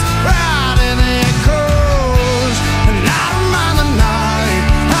arrows, ride in the echoes. And I don't mind the night,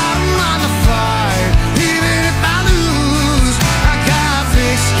 I don't mind the fight, even if I lose, I got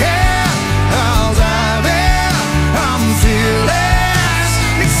thick skin, I'll dive in. I'm fearless,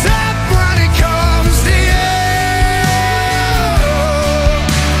 except when it comes to you.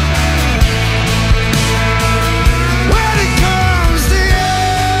 When it comes to you.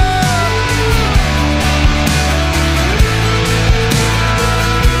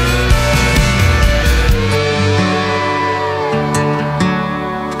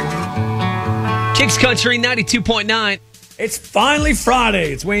 Kicks Country 92.9. It's finally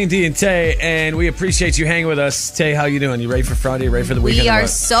Friday. It's Wayne D and Tay, and we appreciate you hanging with us. Tay, how you doing? You ready for Friday? You ready for the weekend? We or are what?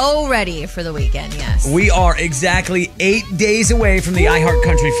 so ready for the weekend, yes. We are exactly 8 days away from the iHeart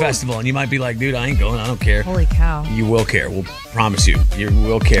Country Festival, and you might be like, dude, I ain't going. I don't care. Holy cow. You will care. We'll promise you. You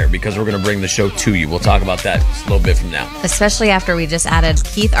will care because we're going to bring the show to you. We'll talk about that just a little bit from now. Especially after we just added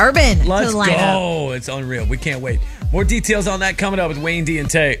Keith Urban to the lineup. Go. It's unreal. We can't wait. More details on that coming up with Wayne D and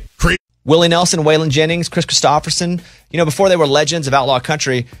Tay. Willie Nelson, Waylon Jennings, Chris Christopherson. You know, before they were legends of outlaw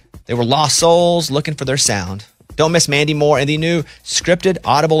country, they were lost souls looking for their sound. Don't miss Mandy Moore and the new scripted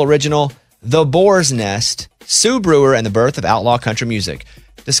Audible original, The Boar's Nest, Sue Brewer and the Birth of Outlaw Country Music.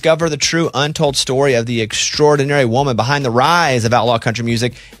 Discover the true untold story of the extraordinary woman behind the rise of outlaw country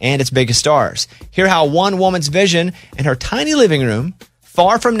music and its biggest stars. Hear how one woman's vision in her tiny living room,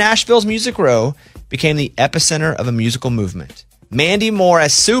 far from Nashville's Music Row, became the epicenter of a musical movement. Mandy Moore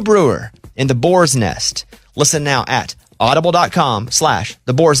as Sue Brewer in The Boar's Nest. Listen now at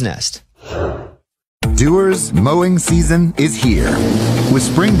audible.com/The Boar's Nest. Dewar's mowing season is here with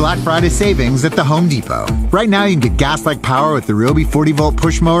Spring Black Friday savings at the Home Depot. Right now, you can get gas-like power with the Ryobi 40-volt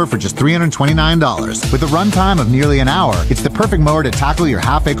push mower for just $329. With a runtime of nearly an hour, it's the perfect mower to tackle your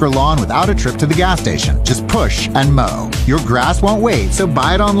half-acre lawn without a trip to the gas station. Just push and mow. Your grass won't wait, so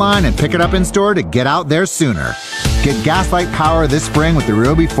buy it online and pick it up in store to get out there sooner. Get gas-like power this spring with the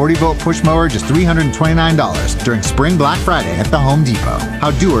Ryobi 40-volt push mower, just $329 during Spring Black Friday at the Home Depot.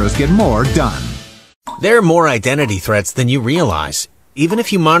 How doers get more done. There are more identity threats than you realize. Even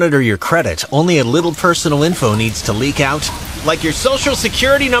if you monitor your credit, only a little personal info needs to leak out, like your social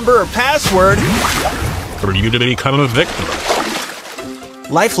security number or password. Or you to become a victim.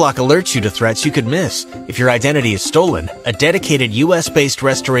 LifeLock alerts you to threats you could miss. If your identity is stolen, a dedicated US-based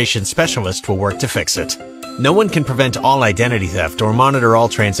restoration specialist will work to fix it. No one can prevent all identity theft or monitor all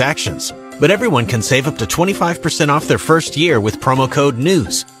transactions, but everyone can save up to 25% off their first year with promo code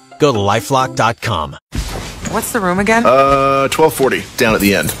NEWS. Go to LifeLock.com. What's the room again? 1240, down at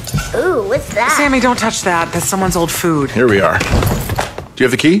the end. Ooh, what's that? Sammy, don't touch that. That's someone's old food. Here we are. Do you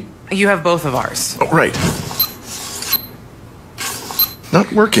have the key? You have both of ours. Oh, right.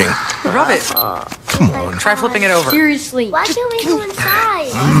 Not working. Rub it. Come on. Try flipping it over. Seriously. Why can't we go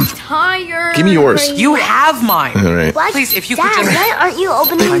inside? I'm tired. Give me yours. You have mine. All right. What? Please, if you Dad, could just... why aren't you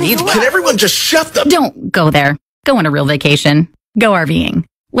opening the door? Can everyone just shut the... Don't go there. Go on a real vacation. Go RVing.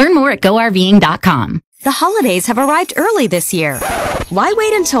 Learn more at GoRVing.com. The holidays have arrived early this year. Why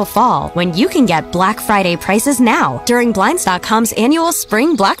wait until fall when you can get Black Friday prices now during Blinds.com's annual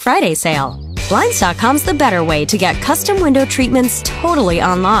Spring Black Friday sale? Blinds.com's the better way to get custom window treatments totally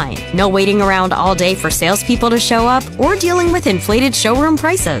online. No waiting around all day for salespeople to show up or dealing with inflated showroom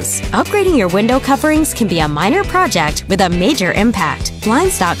prices. Upgrading your window coverings can be a minor project with a major impact.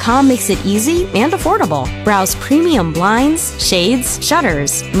 Blinds.com makes it easy and affordable. Browse premium blinds, shades,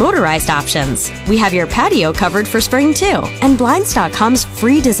 shutters, motorized options. We have your patio covered for spring too. And Blinds.com's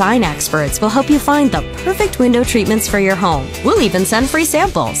free design experts will help you find the perfect window treatments for your home. We'll even send free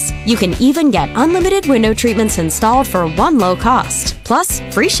samples. You can even get unlimited window treatments installed for one low cost. Plus,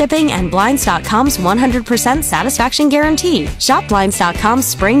 free shipping and Blinds.com's 100% satisfaction guarantee. Shop Blinds.com's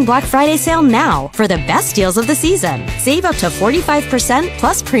Spring Black Friday sale now for the best deals of the season. Save up to 45%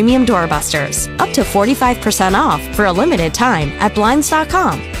 plus premium doorbusters. Up to 45% off for a limited time at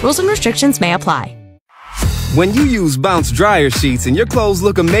Blinds.com. Rules and restrictions may apply. When you use Bounce dryer sheets and your clothes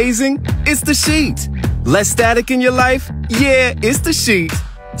look amazing, it's the sheet. Less static in your life? Yeah, it's the sheet.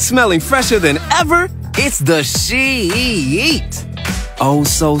 Smelling fresher than ever? It's the sheet. Oh,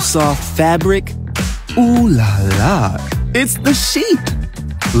 so soft fabric? Ooh la la. It's the sheet.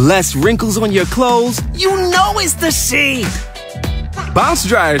 less wrinkles on your clothes, you know it's the sheet. Bounce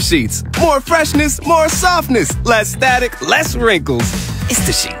dryer sheets. More freshness, more softness, less static, less wrinkles. It's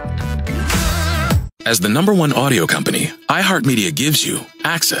the sheet. As the #1 audio company, iHeartMedia gives you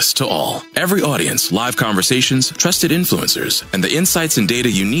access to all. Every audience, live conversations, trusted influencers, and the insights and data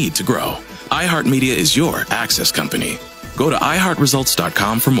you need to grow. iHeartMedia is your access company. Go to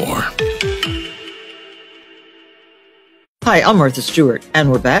iHeartResults.com for more. Hi, I'm Martha Stewart,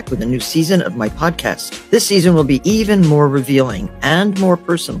 and we're back with a new season of my podcast. This season will be even more revealing and more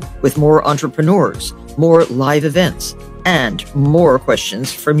personal, with more entrepreneurs, more live events, and more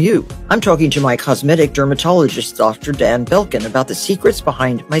questions from you. I'm talking to my cosmetic dermatologist, Dr. Dan Belkin, about the secrets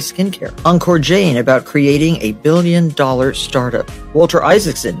behind my skincare. Encore Jane about creating a $1 billion startup. Walter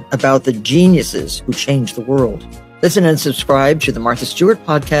Isaacson about the geniuses who changed the world. Listen and subscribe to the Martha Stewart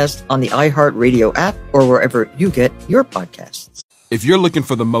podcast on the iHeartRadio app or wherever you get your podcasts. If you're looking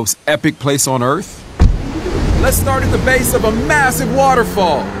for the most epic place on earth, let's start at the base of a massive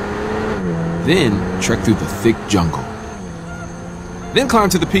waterfall. Then trek through the thick jungle. Then climb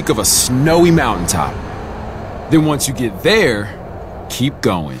to the peak of a snowy mountaintop. Then once you get there, keep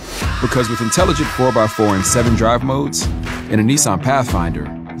going. Because with intelligent 4x4 and 7 drive modes and a Nissan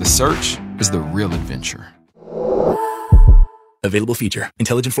Pathfinder, the search is the real adventure. Available feature.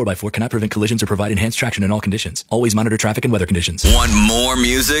 Intelligent 4x4 cannot prevent collisions or provide enhanced traction in all conditions. Always monitor traffic and weather conditions. Want more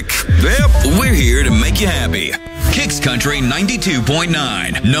music? Yep, we're here to make you happy. Kicks Country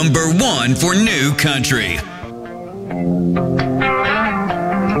 92.9, #1 for new country.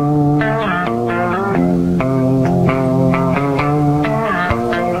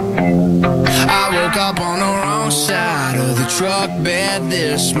 I woke up on the wrong side of the truck bed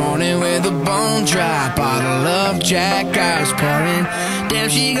this morning with a bone dry bottle of Jack I was pouring. Damn,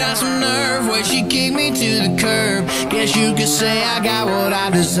 she got some nerve when she kicked me to the curb. Guess you could say I got what I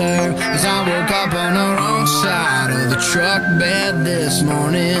deserve, 'cause I woke up on the wrong side of the truck bed this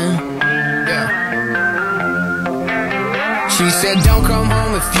morning. Yeah. She said don't come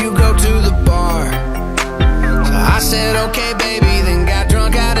home if you go to the bar. So I said okay baby, then got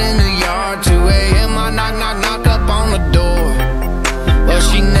drunk out in the yard. 2 a.m. I knock up on the door. Well,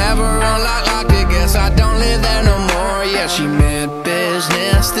 she never unlocked it, guess I don't live there no more. Yeah, she meant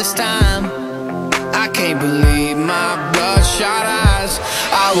business this time. I can't believe my bloodshot eyes.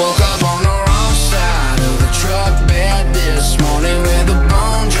 I woke up on the wrong side of the truck bed this morning with a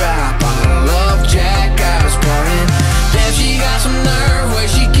bone dry bottle of Jack I was pouring. Damn, she got some nerve when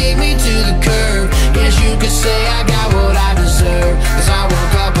she kicked me to the curb. Guess you could say I got what I deserve, 'cause I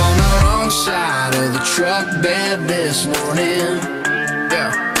woke up on the wrong side of the truck bed this morning.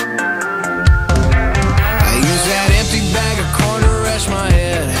 Yeah. I used that empty bag of corn to rest my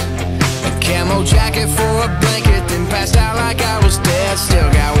head, a camo jacket for a blanket, then passed out like I was dead. Still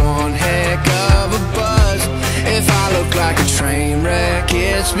got one heck of a buzz. If I look like a train wreck,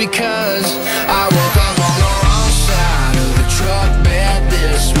 it's because I woke up on the wrong side of the truck bed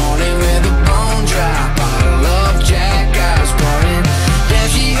this morning with a bone dry bottle of Jack I was pouring. Damn,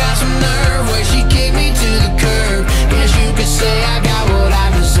 she got some nerve when she kicked me to the curb. Guess you could say I got what I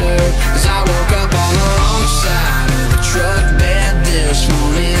deserve, 'cause I woke up on the wrong side of the truck bed this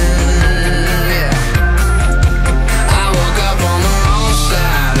morning. Yeah. I woke up on the wrong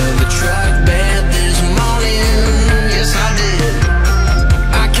side of the truck bed this morning. Yes, I did.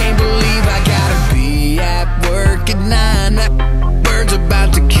 I can't believe I gotta be at work at 9. That bird's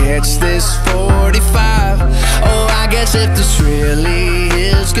about to catch this 45. Oh, I guess if this really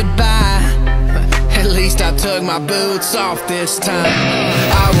is goodbye, at least I took my boots off this time.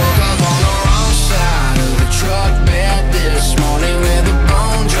 I woke up on the wrong side of the truck bed this morning with a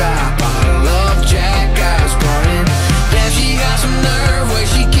bone dry bottle of Jack I was pouring. Damn, she got some nerve when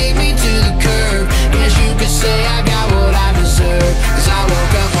she kicked me to the curb. Guess you could say I got what I deserve, 'cause I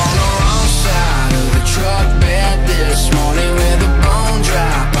woke up on the wrong side of the truck bed this morning with a bone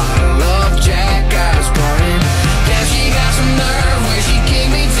dry bottle of Jack I was pouring. Damn, she got some nerve when she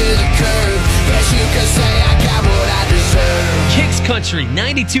kicked me to the curb. Guess you could say I got what I deserve. Kicks Country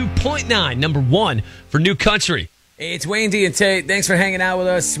 92.9, #1 for new country. It's Wayne D and Tate. Thanks for hanging out with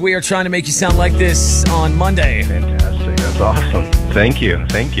us. We are trying to make you sound like this on Monday. Fantastic. That's awesome. Thank you.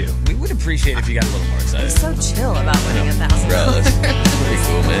 Thank you. We would appreciate if you got a little more excited. So chill about winning $1,000. Bro, that's pretty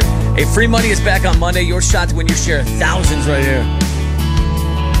cool, man. Hey, free money is back on Monday. Your shot to win your share of thousands right here.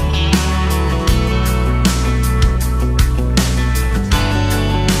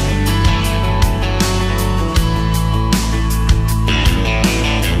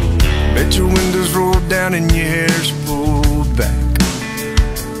 Bet your windows roll down and your hair's pulled back.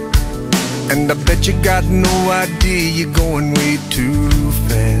 And I bet you got no idea you're going way too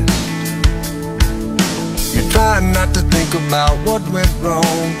fast. trying not to think about what went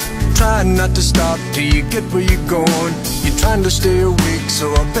wrong. Trying not to stop till you get where you're going. You're trying to stay awake,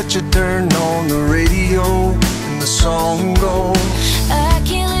 so I bet you turn on the radio and the song goes, I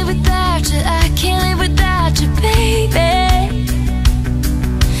can't live without you, I can't live without you, baby.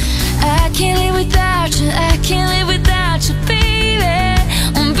 I can't live without you, I can't live without you, baby.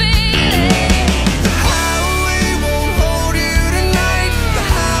 The highway won't hold you tonight. The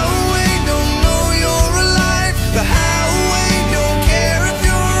highway don't know you're alive. The highway don't care if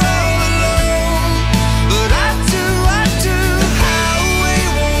you're all alone. But I do. The highway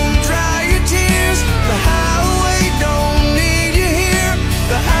won't dry your tears. The highway don't need you here.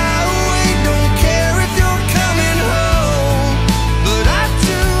 The highway don't care if you're coming home. But I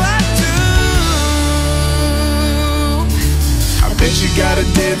do. I bet you got a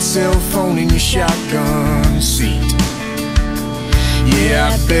dead cell phone in your shotgun seat. Yeah,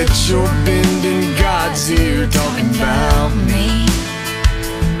 I bet you're bending God's ear talking about me.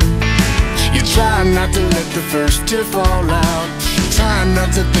 You're trying not to let the first tear fall out. You're trying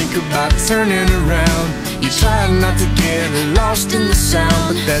not to think about turning around. You're trying not to get lost in the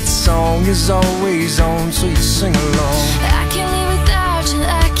sound. But that song is always on, so you sing along. I can't live without you,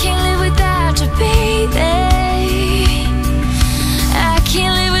 I can't live without you, baby. I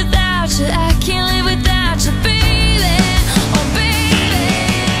can't live without you, I can't live without you, baby. Oh, baby.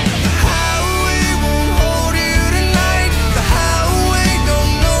 The highway won't hold you tonight. The highway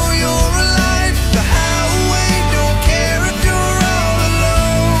don't know you're alive. The highway don't care if you're all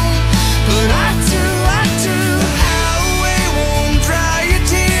alone. But I do. The highway won't dry your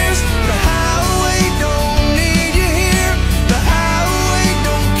tears. The highway don't need you here. The highway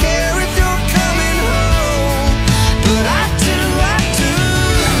don't care if you're coming home. But I do.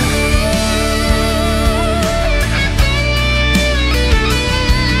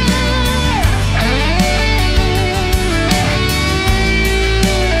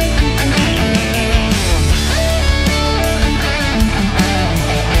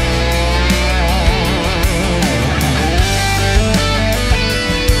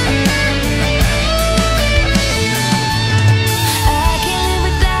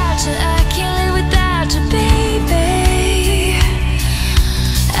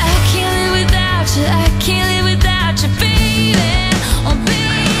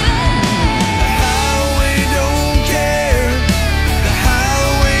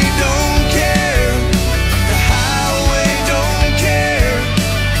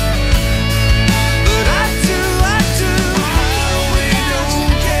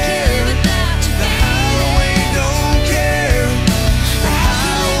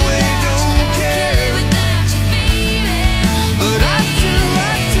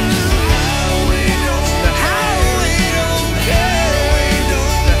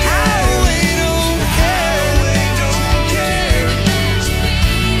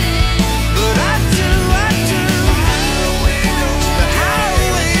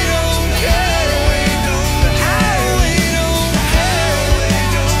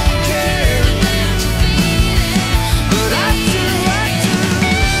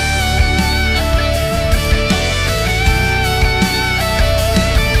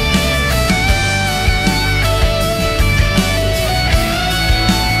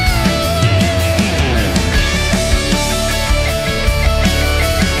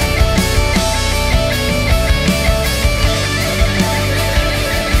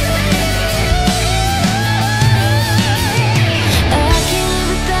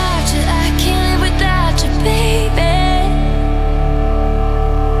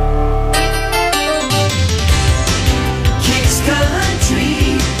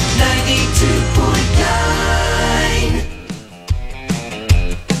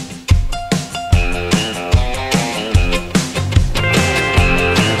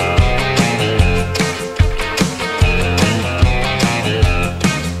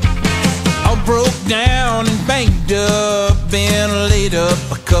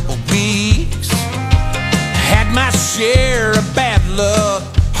 share of bad luck,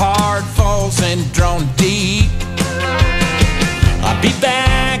 hard falls and drawn deep. I'll be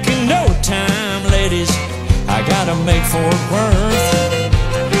back in no time, ladies. I gotta make Fort Worth.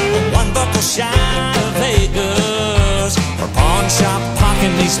 One buckle shy of Vegas, or pawn shop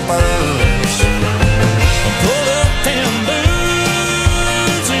pocking these spurs. Pull up them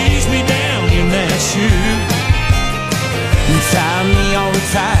boots, ease me down in that shoe. Tie me all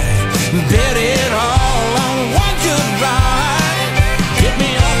tight, bet it all on one good ride. Get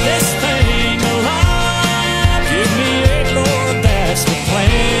me off this thing alive. Give me a Lord, that's the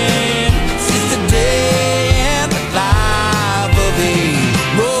plan. It's the day and the life of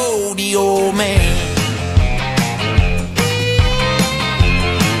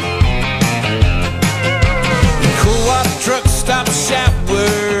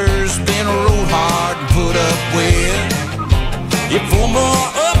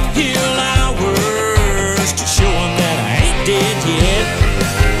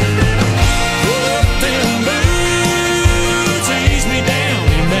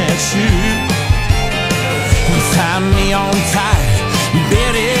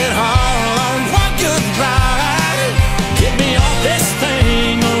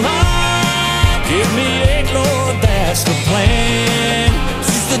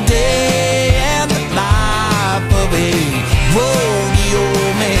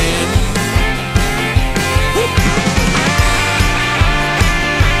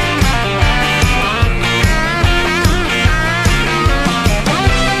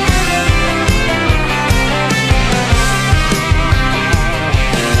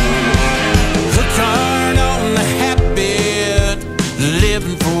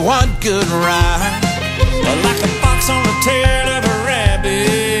one good ride. Like a fox on the tail of a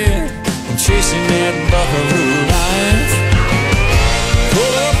rabbit, I'm chasing that buckaroo life.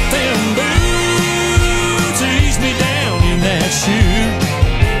 Pull up them boots, ease me down in that shoe.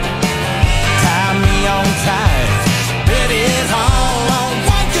 Tie me on tight, bet it all on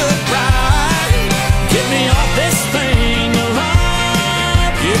one good ride. Get me off this thing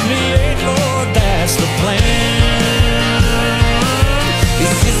alive. Give me a Lord, that's the plan.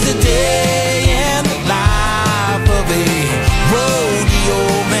 This is the day and the life of a rodeo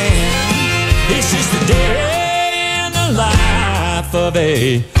man. This is the day and the life of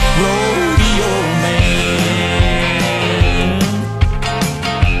a rodeo man.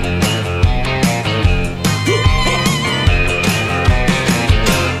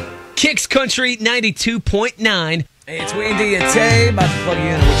 Kicks Country 92.9. Hey, it's Wendy and Tay. About to plug you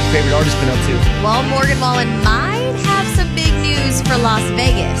in on what your favorite artist been up to. Well, Morgan Wallen might have some big news for Las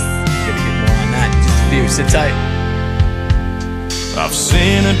Vegas. Gonna get more on that in just a few. Sit tight. I've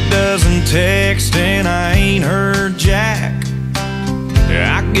sent a dozen texts and I ain't heard Jack.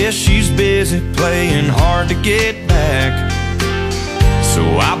 I guess she's busy playing hard to get back.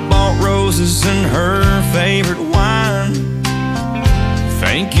 So I bought roses and her favorite wine,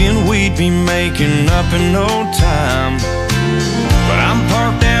 thinking we'd be making up in no time. But I'm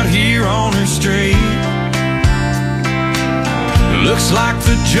parked out here on her street. Looks like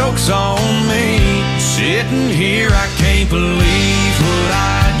the joke's on me. Sitting here, I can't believe what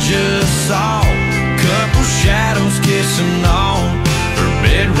I just saw. Couple shadows kissing on her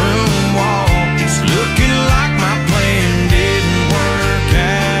bedroom wall. It's looking like my plan didn't work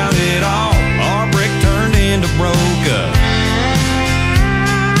out at all. Our break turned into broke up.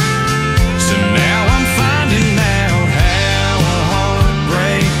 So now I'm finding out how a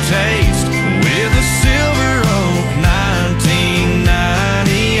heartbreak tastes with a Silver Oak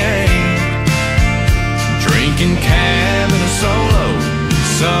 1998. Drinking cab in a solo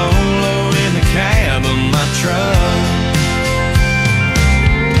in the cab of my truck.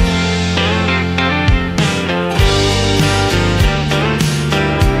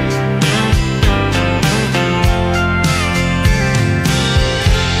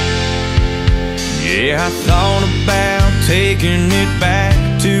 Yeah, I thought about taking it back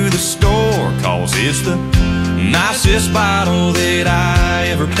to the store, 'cause it's the nicest bottle that I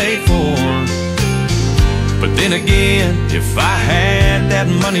ever paid for. But then again, if I had that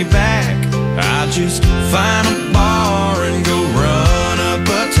money back, I'd just find a bar and go run up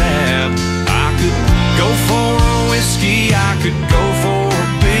a tab. I could go for a whiskey, I could go for a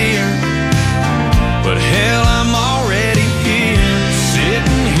beer, but hell, I'm already here.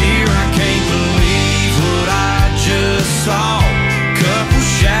 Sitting here, I can't believe what I just saw. Couple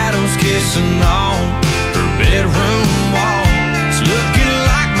shadows kissing on her bedroom wall. It's looking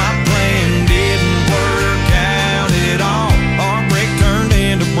like my plan didn't work out at all. Our break turned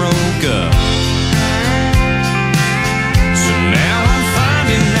into broke up. So now I'm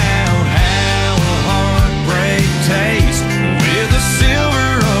finding out how a heartbreak tastes with a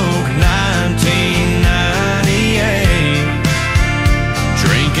Silver Oak 1998.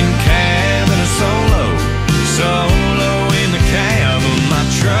 Drinking cab in a solo in the cab of my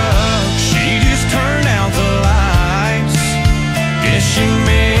truck. She just turned out the lights. Guess she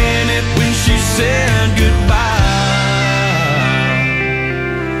meant it when she said goodbye.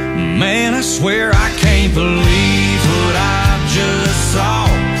 Man, I swear I can't believe what I just saw.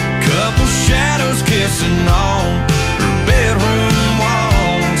 Couple shadows kissing on her bedroom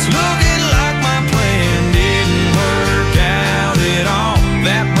walls. Looking like my plan didn't work out at all.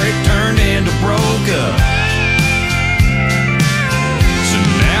 That break turned into broke up. So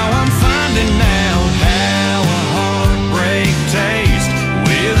now I'm finding out how a heartbreak tastes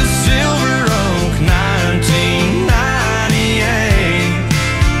with a Silver Oak 1998.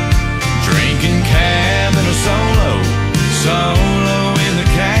 Drinking cab in a solo in the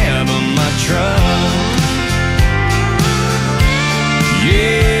cab of my truck.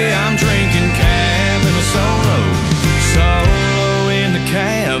 Yeah, I'm drinking cab in a solo in the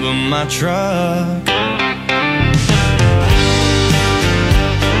cab of my truck.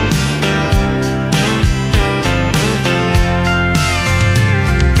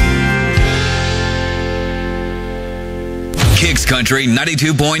 Kicks Country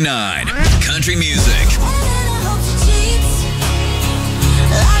 92.9. Country music.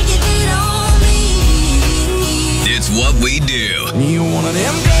 It's what we do. You one of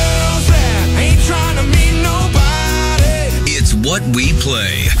them girls that ain't trying to meet nobody. It's what we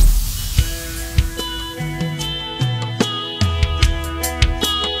play.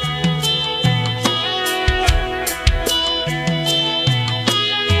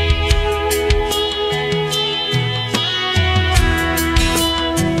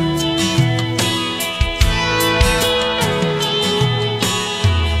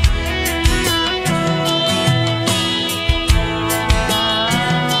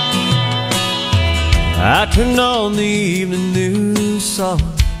 turned on the evening news, saw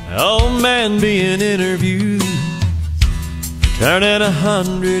an old man being interviewed, turning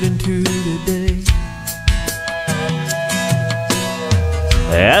 102 today.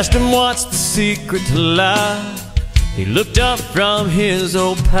 They asked him what's the secret to life. He looked up from his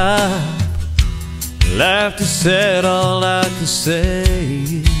old pipe, laughed and said, all I can say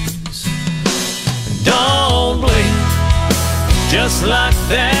is, don't blink. Just like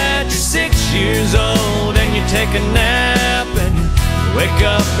that, you're 6 years old and you take a nap and you wake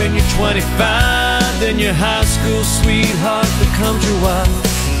up and you're 25. Then your high school sweetheart becomes your wife.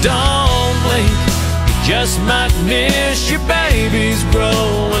 Don't blink, you just might miss your babies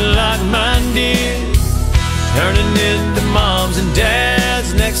growing like mine did, turning into moms and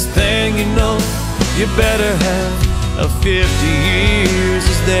dads. Next thing you know, you better have 50 years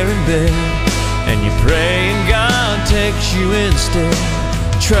as they're in bed, and you pray and God takes you instead.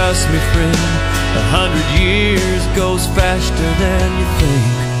 Trust me, friend, 100 years goes faster than you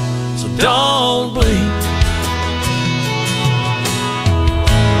think, so don't blink.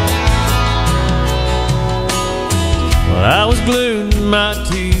 Well, I was glued to my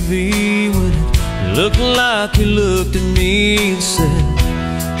TV when it looked like you looked at me and said,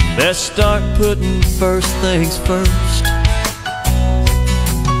 best start putting first things first.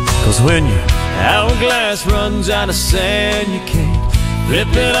 'Cause when your hourglass runs out of sand, you can't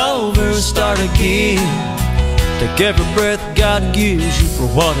flip it over and start again. Take every breath God gives you for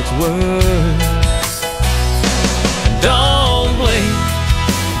what it's worth. Don't blink,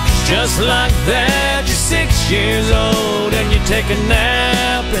 just like that, you're 6 years old and you take a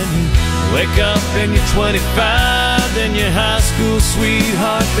nap and you wake up and you're 25. Then your high school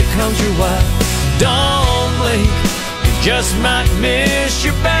sweetheart becomes your wife. Don't blink, just might miss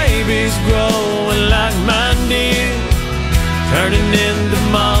your babies growing like mine did, turning into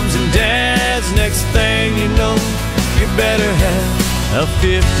moms and dads. Next thing you know, you better have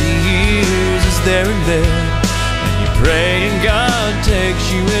 50 years as they're in bed, and you pray and God takes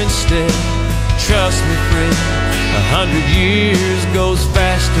you instead. Trust me, friend, 100 years goes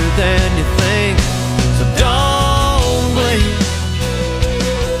faster than you think, so don't blink.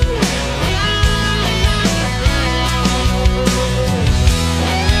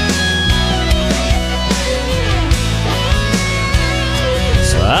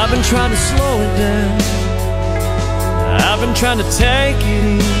 I've been trying to slow it down, I've been trying to take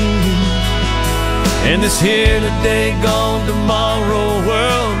it easy, in this here today, gone tomorrow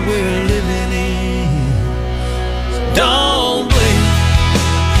world we're living in. So don't blink,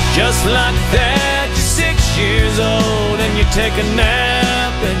 just like that, you're 6 years old and you take a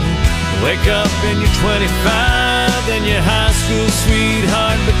nap and you wake up and you're 25. Then your high school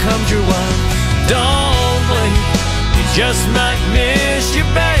sweetheart becomes your wife. Don't blink, just might miss your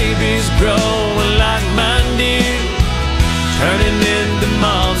babies growing like mine did, turning into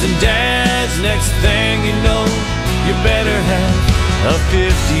moms and dads. Next thing you know, you better have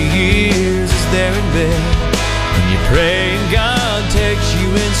 50 years as they're in bed, and you pray and God takes you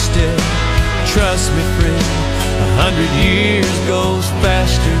instead. Trust me, friend, 100 years goes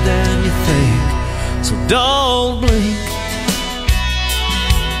faster than you think, so don't blink.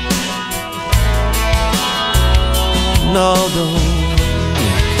 No, don't blink.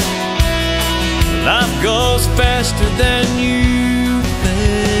 Life goes faster than you think.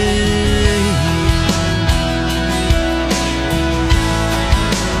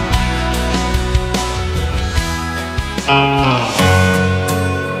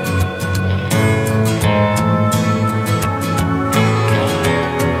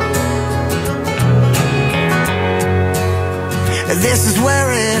 This is where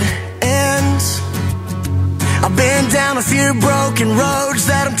it ends. I've been down a few broken roads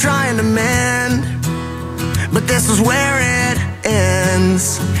that I'm trying to mend, but this is where it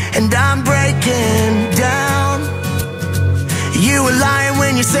ends, and I'm breaking down. You were lying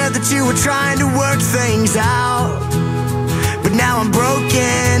when you said that you were trying to work things out, but now I'm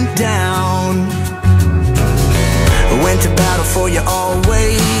broken down. I went to battle for you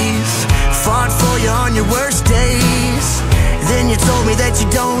always, fought for you on your worst days. Then you told me that you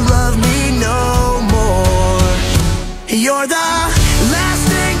don't love me no more. You're the last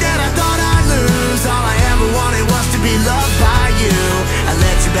thing that I thought I'd lose. All I ever wanted was to be loved by you. I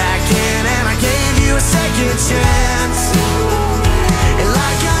let you back in and I gave you a second chance. And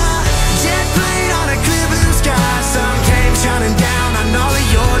like a jet plane on a clear blue sky, sun came shining down on all of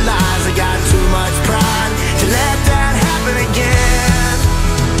your lies. I got too much pride to let that happen again,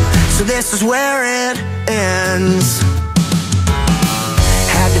 so this is where it ends.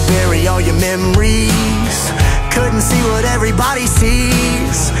 Had to bury all your memories, couldn't see what everybody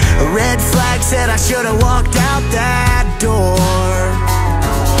sees. red flag said I should have walked out that door.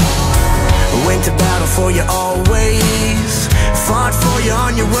 Went to battle for you always, fought for you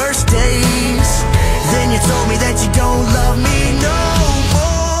on your worst days. Then you told me that you don't love me no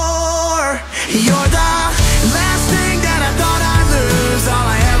more. You're the last thing that I thought I'd lose. All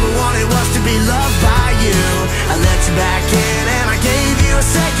I ever wanted was to be loved by you. I let you back in and I gave you a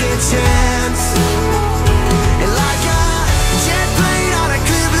second chance. And like a jet plane on a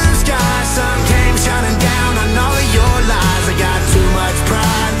clear blue sky, sun came shining down on all of your lies. I got too much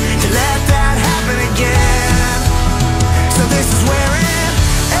pride to let that happen again. So this is where it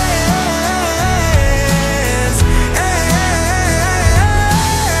ends.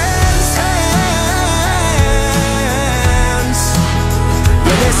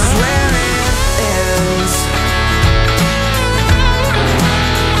 Yeah, this is where it ends.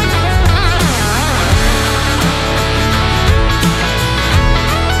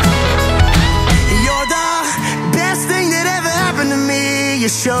 You're the best thing that ever happened to me. You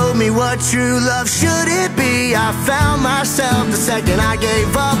showed me what true love should it be. I found myself the second I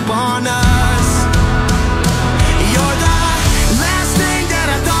gave up on us. You're the last thing that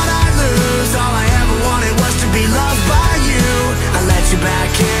I thought I'd lose. All I ever wanted was to be loved by you. I let you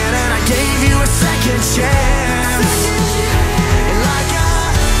back in and I gave you a second chance. And like a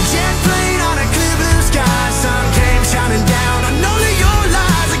jet plane on a clear blue sky, sun came shining down on all of your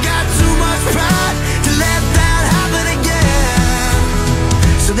lies. I got too much pride to let that happen again.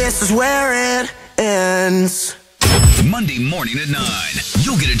 So this is where it ends. Monday morning at 9,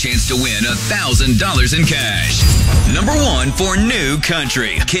 you'll get a chance to win $1,000 in cash. Number 1 for New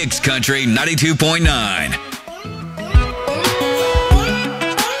Country, Kicks Country 92.9.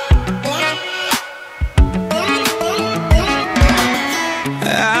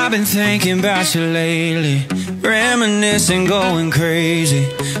 I've been thinking about you lately, reminiscing, going crazy.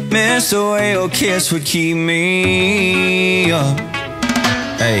 Miss the way your kiss would keep me up.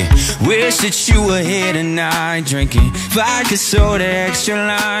 Hey, wish that you were here tonight, drinking vodka soda, extra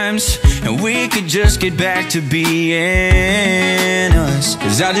limes, and we could just get back to being us.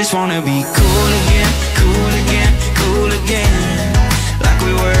 Cause I just wanna be cool again, cool again, cool again, like we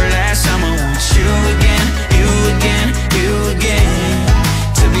were last summer. Want you again, you again, you again,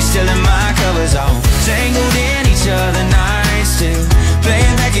 to be still in my covers, all tangled in each other nights, still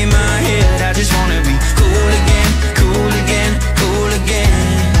playing back in my head. I just wanna be cool again, cool again, cool again.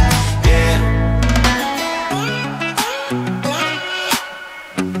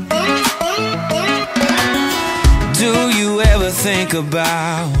 Do you ever think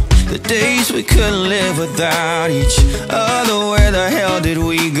about the days we couldn't live without each other? Where the hell did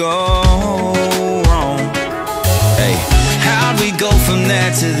we go wrong? Hey, how'd we go from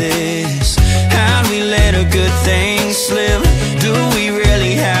that to this? How'd we let a good thing slip? Do we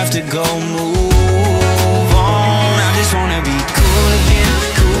really have to go move on? I just wanna be cool again,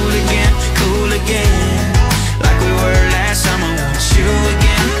 cool again, cool again, like we were last summer. Want you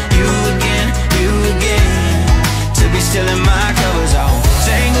again, you again, you again, to be still in my covers, all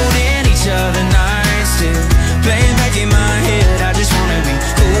tangled in each other nights, still playing back in my head. I just wanna be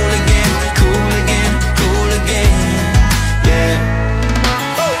cool again, cool again, cool again, yeah.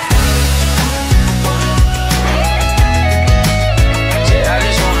 Yeah, I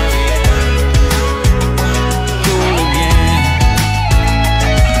just wanna be cool again.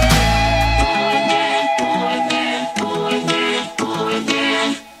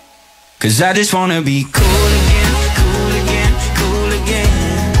 Cause I just wanna be cool again, cool again, cool again,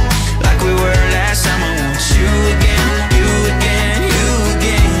 like we were last summer. Want you again, you again, you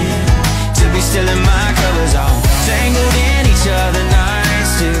again, to be still in my covers, all tangled in each other nights,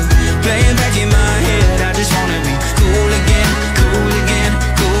 still playing back in my head. I just wanna be cool again, cool again,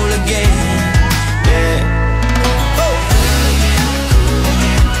 cool again, yeah.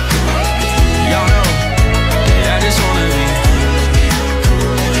 Y'all know, yeah, I just wanna be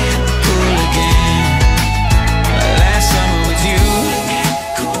cool again, like last summer with you.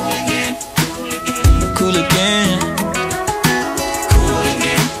 Cool again, cool again, cool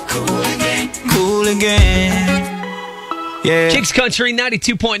again, cool again, cool again, yeah. Kicks Country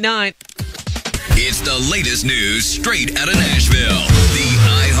 92.9. It's the latest news straight out of Nashville. The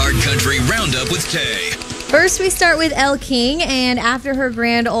iHeart Country Roundup with Tay. First, we start with Elle King, and after her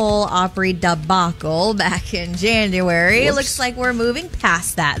Grand Ole Opry debacle back in January, it looks like we're moving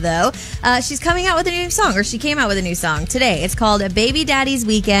past that, though. She's coming out with a new song, or she came out with a new song today. It's called Baby Daddy's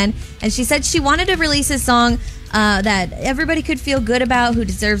Weekend, and she said she wanted to release a song that everybody could feel good about, who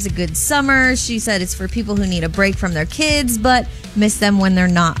deserves a good summer. She said it's for people who need a break from their kids, but miss them when they're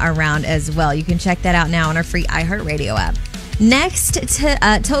not around as well. You can check that out now on our free iHeartRadio app. Next,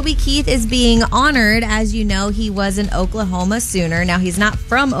 Toby Keith is being honored. As you know, he was an Oklahoma Sooner. Now, he's not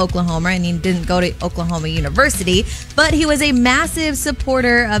from Oklahoma, and he didn't go to Oklahoma University, but he was a massive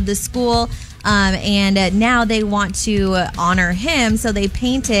supporter of the school, and now they want to honor him, so they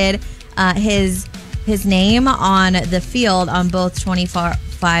painted his name on the field on both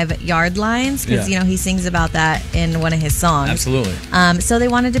 25-yard lines, because he sings about that in one of his songs. Absolutely. So they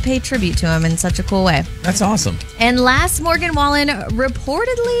wanted to pay tribute to him in such a cool way. That's awesome. And last, Morgan Wallen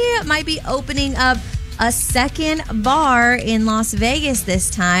reportedly might be opening up a second bar in Las Vegas this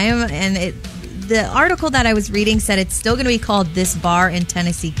time, and the article that I was reading said it's still going to be called This Bar in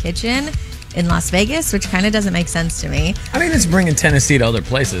Tennessee Kitchen in Las Vegas, which kind of doesn't make sense to me. I mean, it's bringing Tennessee to other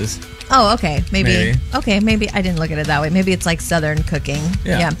places. Oh, okay. Maybe. Okay, maybe I didn't look at it that way. Maybe it's like Southern cooking.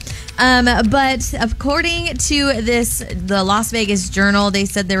 Yeah. But according to the Las Vegas Journal, they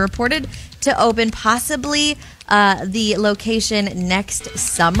said they're reported to open possibly the location next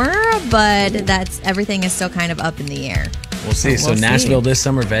summer, but everything is still kind of up in the air. We'll see. So Nashville this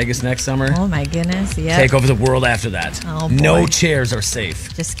summer, Vegas next summer. Oh my goodness, yeah. Take over the world after that. Oh, boy. No chairs are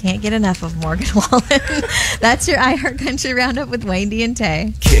safe. Just can't get enough of Morgan Wallen. That's your iHeart Country Roundup with Wayne D and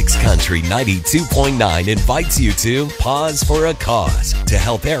Tay. Kicks Country 92.9 invites you to Pause for a Cause to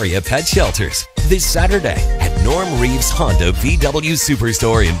help area pet shelters this Saturday at Norm Reeves Honda VW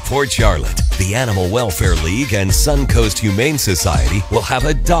Superstore in Port Charlotte. The Animal Welfare League and Suncoast Humane Society will have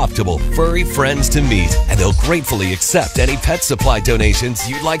adoptable furry friends to meet, and they'll gratefully accept any pet supply donations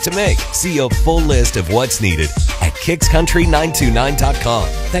you'd like to make. See a full list of what's needed at kickscountry929.com.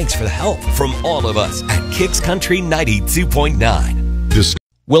 Thanks for the help from all of us at Kicks Country 92.9.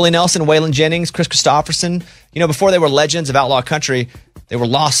 Willie Nelson, Waylon Jennings, Chris Christopherson. Before they were legends of outlaw country, they were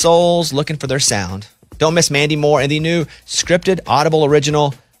lost souls looking for their sound. Don't miss Mandy Moore and the new scripted Audible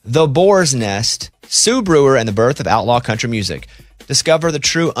original, The Boar's Nest, Sue Brewer and the Birth of Outlaw Country Music. Discover the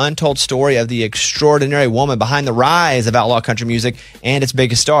true untold story of the extraordinary woman behind the rise of outlaw country music and its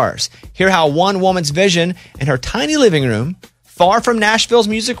biggest stars. Hear how one woman's vision in her tiny living room, far from Nashville's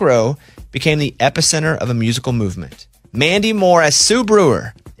Music Row, became the epicenter of a musical movement. Mandy Moore as Sue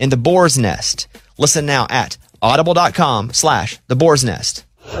Brewer in The Boar's Nest. Listen now at audible.com/The Boar's Nest.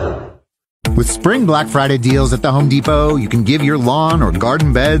 With Spring Black Friday deals at the Home Depot, you can give your lawn or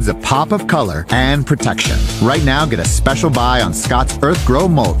garden beds a pop of color and protection. Right now, get a special buy on Scott's Earth Grow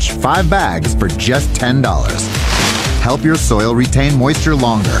Mulch, 5 bags for just $10. Help your soil retain moisture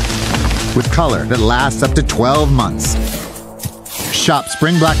longer with color that lasts up to 12 months. Shop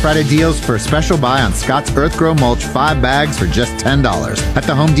Spring Black Friday deals for a special buy on Scott's Earth Grow Mulch, 5 bags for just $10 at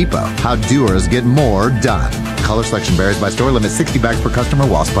the Home Depot. How doers get more done. Color selection varies by store. Limit 60 bags per customer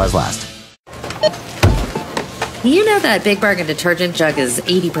while supplies last. You know that Big Bargain detergent jug is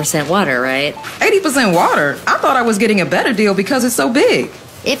 80% water, right? 80% water? I thought I was getting a better deal because it's so big.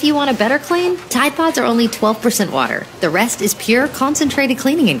 If you want a better clean, Tide Pods are only 12% water. The rest is pure, concentrated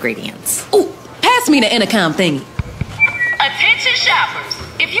cleaning ingredients. Ooh, pass me the intercom thingy. Attention shoppers.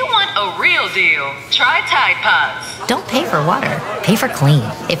 If you want a real deal, try Tide Pods. Don't pay for water. Pay for clean.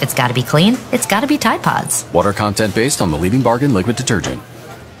 If it's got to be clean, it's got to be Tide Pods. Water content based on the leading bargain liquid detergent.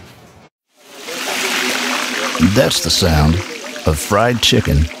 That's the sound of fried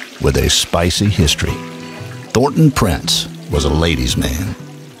chicken with a spicy history. Thornton Prince was a ladies' man.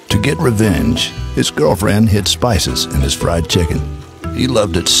 To get revenge, his girlfriend hid spices in his fried chicken. He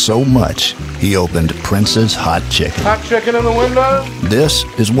loved it so much, he opened Prince's Hot Chicken. Hot chicken in the window? This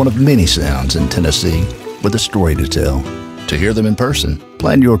is one of many sounds in Tennessee with a story to tell. To hear them in person,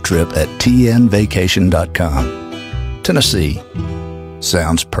 plan your trip at tnvacation.com. Tennessee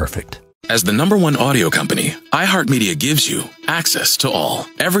sounds perfect. As the #1 audio company, iHeartMedia gives you access to all.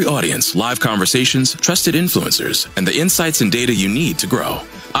 Every audience, live conversations, trusted influencers, and the insights and data you need to grow.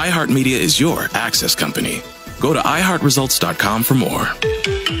 iHeartMedia is your access company. Go to iHeartResults.com for more.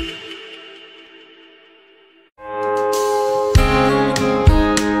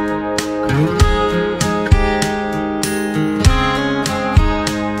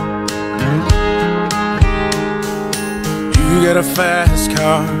 You got a fast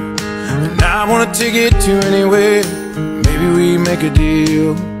car, and I want to take it to anywhere. Maybe we make a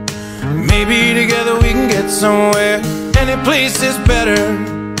deal. Maybe together we can get somewhere. Any place is better.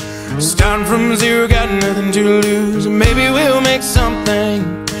 Starting from zero, got nothing to lose. Maybe we'll make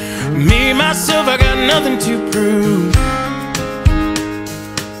something. Me, myself, I got nothing to prove.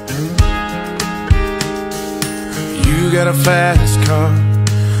 You got a fast car,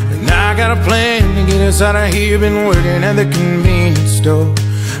 and I got a plan to get us out of here. Been working at the convenience store.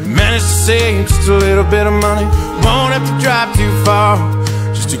 Managed to save just a little bit of money. Won't have to drive too far.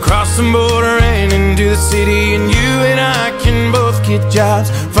 Just to cross the border and into the city, and you and I can both get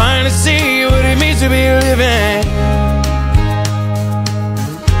jobs, finally see what it means to be living.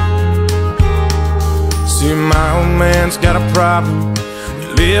 See, my old man's got a problem.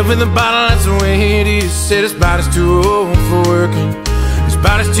 He live with a bottle, that's the way it is. Said his body's too old for working, his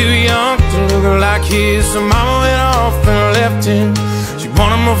body's too young to look like his. So mama went off and left him. She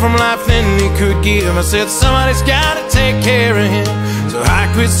wanted more from life than he could give. I said somebody's gotta take care of him, so I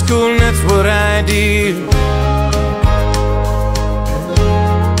quit school and that's what I did.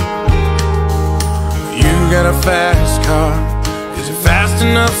 You got a fast car, is it fast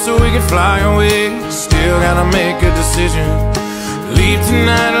enough so we can fly away? Still gotta make a decision, leave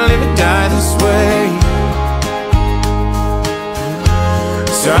tonight or live or die this way.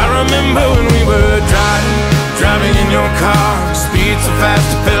 So I remember when we were driving in your car, speed so fast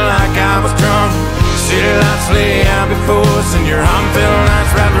it felt like I was drunk. City lights lay out before us, and your arm felt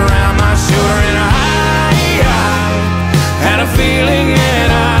nice wrapped around my shoulder. And I had a feeling that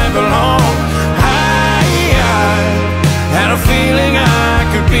I belonged. I had a feeling I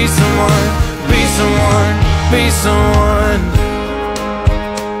could be someone, be someone, be someone.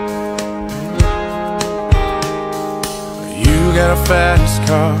 You got a fast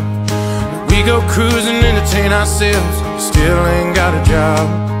car, we go cruising, entertain ourselves, still ain't got a job.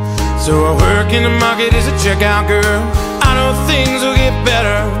 So I work in the market as a checkout girl. I know things will get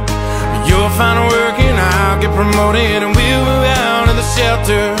better, you'll find work and I'll get promoted, and we'll move out of the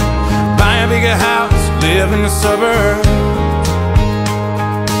shelter, buy a bigger house, live in the suburbs.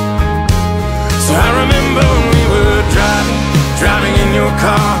 So I remember when we were driving in your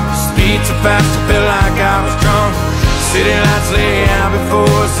car, speed so fast it felt like I was drunk. City lights lay out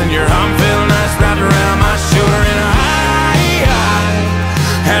before us, and your arm felt nice wrapped around my shoulder. And I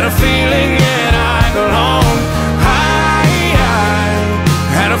had a feeling that I belonged. I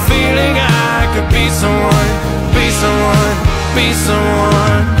had a feeling I could be someone, be someone, be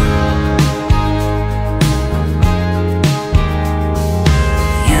someone.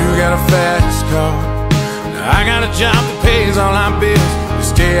 You got a fast car, I got a job that pays all our bills. You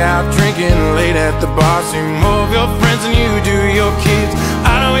stay out drinking late at the bar, see more of your friends than you do your kids.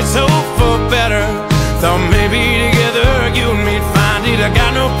 I always hope for better, thought maybe together you and me'd find it. I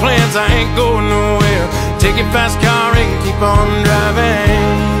got no plans, I ain't going nowhere. Take your fast car and keep on driving.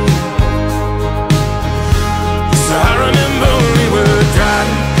 So I remember when we were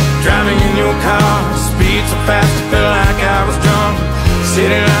driving in your car, speed so fast it felt like I was drunk.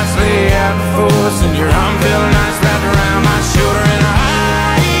 City lights lay out before us, and your arm felt nice wrapped around my shoulder. And I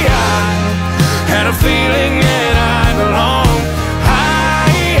had a feeling that I belonged. I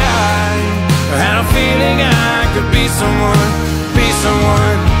had a feeling I could be someone, be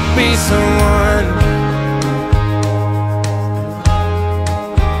someone, be someone.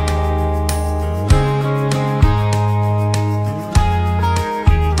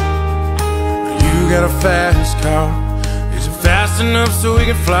 You got a fast car, is it fast enough so we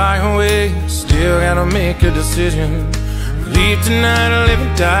can fly away? Still gotta make a decision, leave tonight or live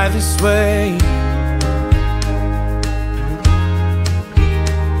or die this way.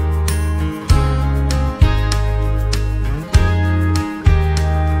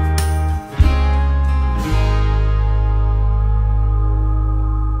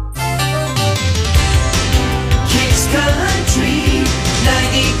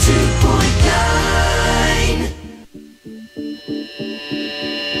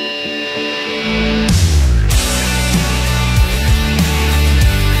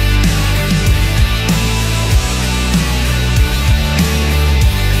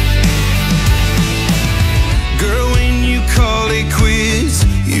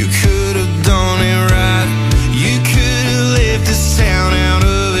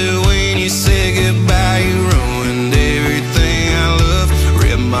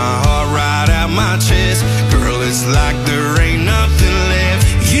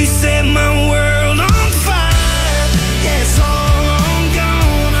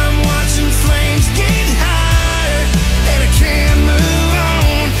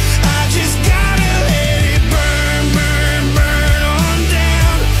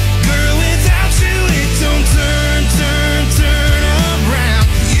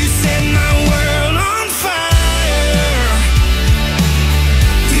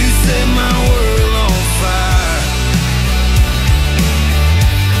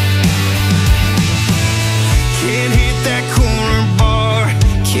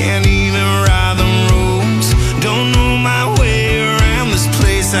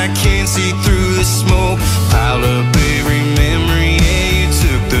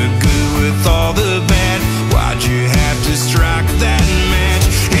 Strike that match.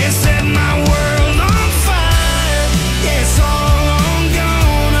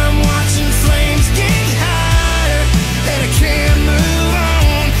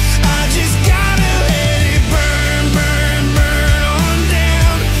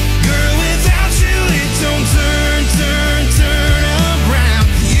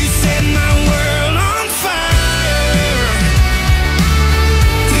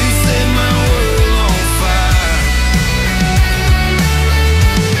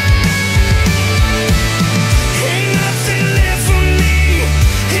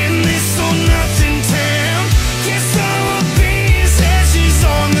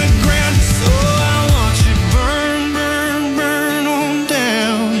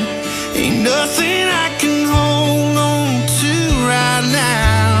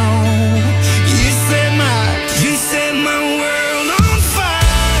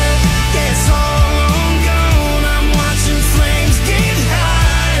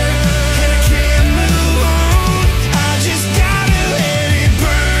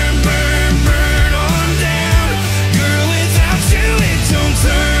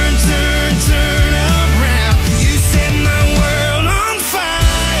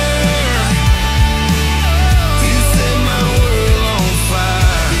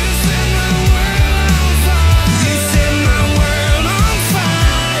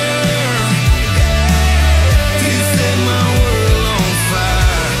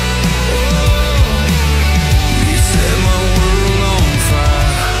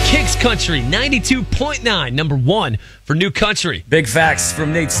 Country 92.9, number 1 for New Country. Big facts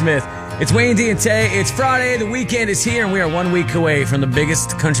from Nate Smith. It's Wayne D and Tay. It's Friday. The weekend is here, and we are 1 week away from the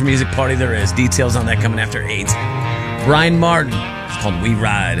biggest country music party there is. Details on that coming after 8. Brian Martin. It's called We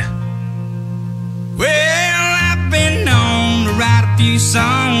Ride. Well, I've been known to write a few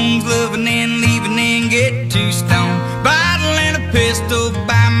songs, loving and leaving and get too stoned. Bottle and a pistol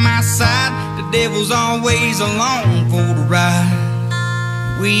by my side, the devil's always along for the ride.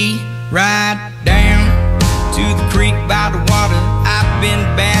 We ride down to the creek by the water. I've been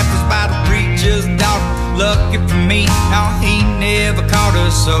baptized by the preacher's daughter. Lucky for me, no, he never caught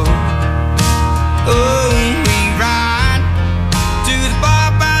us so. Oh, we ride to the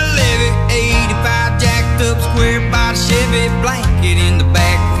bar by the levee, 85 jacked up square by the Chevy, blanket in the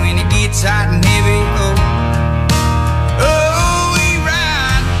back when it gets hot and heavy. Oh, we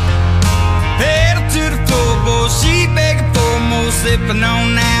ride, pedal to the floorboard, she begging for more, sipping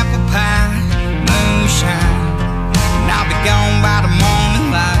on apple pie, moonshine, and I'll be gone by the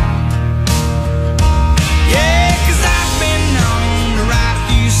morning light. Yeah, 'cause I've been known to write a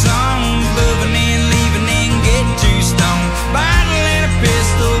few songs, loving and leaving and get too stoned. Bottle and a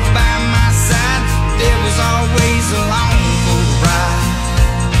pistol by my side, there was always along for the ride.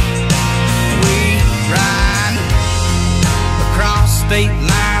 We ride across state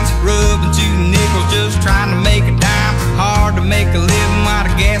lines, rubbing 2 nickels, just trying to make a dime. Hard to make a living while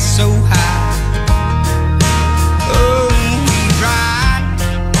the gas so high. Oh, we ride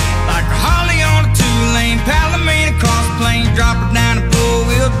like a Harley on a 2-lane, Palomino across the plains, drop it down a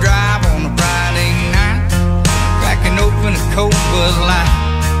 4-wheel drive on a Friday night, cracking open a Coke Buzz Light.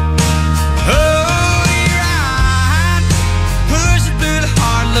 Oh, we ride, pushing through the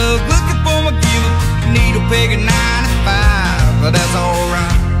hard luck, looking for my giver, needle peg at 95, but that's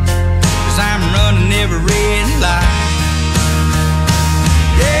alright, 'cause I'm running every red light.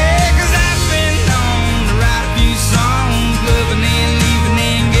 Yeah, 'cause I've been known to write a few songs, loving and leaving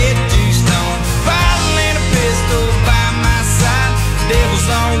and get too stoned. Bottle and a pistol by my side, devil's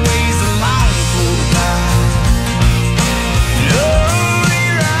always along for the ride. Oh, we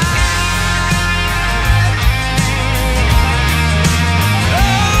ride.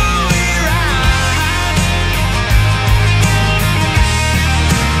 Oh, we ride.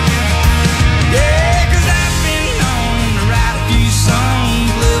 Yeah, 'cause I've been known to write a few songs,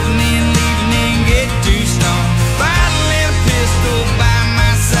 loving and leaving and get too stoned. Bottle and a pistol by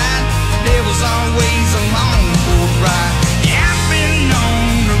my side, devil's always along for the ride. Yeah, I've been known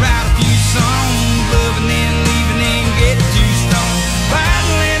to write a few songs, loving and leaving and get too stoned.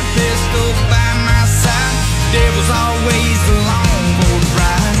 Bottle and a pistol by my side, devil's always along for the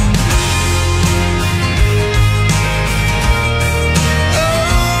ride.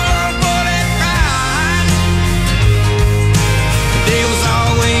 Oh, for that ride, the devil's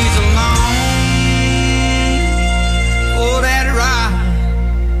always along for that ride.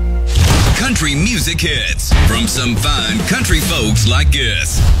 Country music hits from some fine country folks like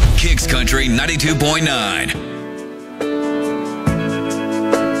this. Kicks Country 92.9.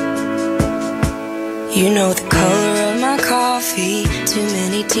 You know the color of my coffee, too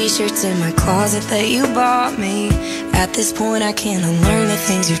many t-shirts in my closet that you bought me. At this point I can't unlearn the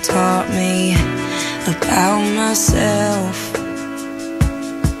things you taught me about myself.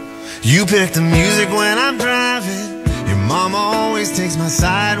 You pick the music when I'm driving, your mama always takes my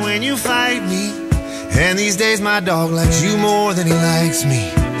side when you fight me, and these days my dog likes you more than he likes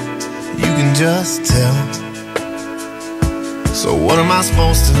me. You can just tell. So what am I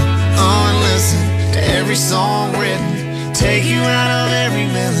supposed to listen to every song written, take you out of every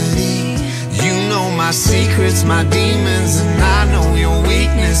melody? You know my secrets, my demons, and I know your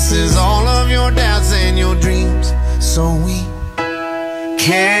weaknesses, all of your doubts and your dreams. So we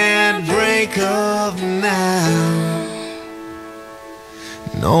can't break up now.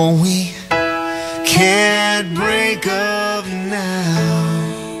 No, we can't break up now.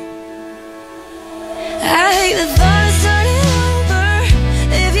 I hate the thought of starting over.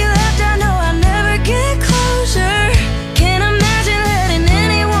 If you left, I know I'll never get closure. Can't imagine letting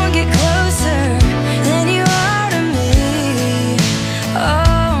anyone get closer than you are to me.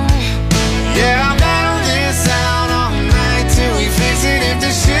 Oh, Yeah, I'll battle this out all night till we fix it. If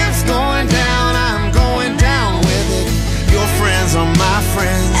the ship's going down, I'm going down with it. Your friends are my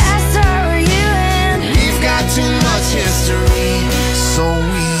friends. I start where you end. We've got too much history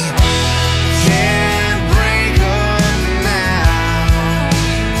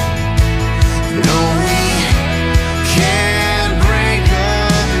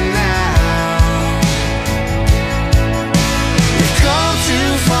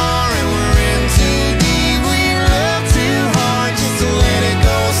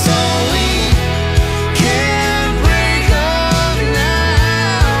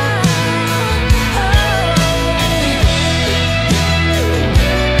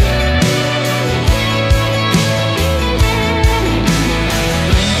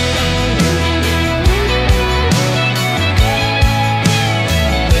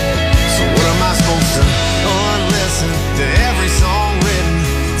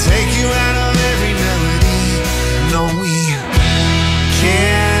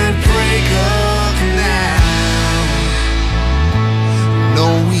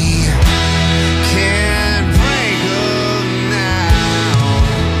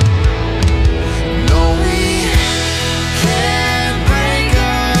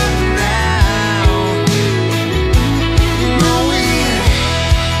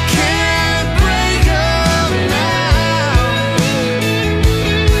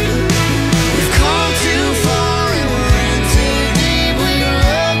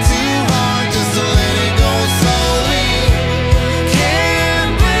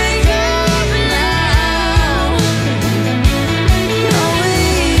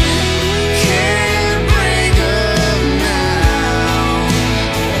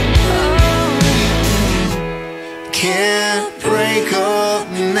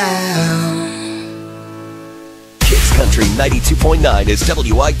 92.9 is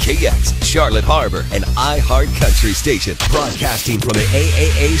WIKX, Charlotte Harbor, an iHeart Country station, broadcasting from the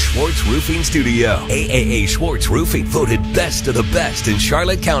AAA Schwartz Roofing Studio. AAA Schwartz Roofing, voted best of the best in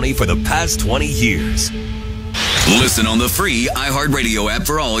Charlotte County for the past 20 years. Listen on the free iHeartRadio app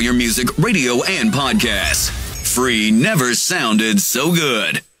for all your music, radio, and podcasts. Free never sounded so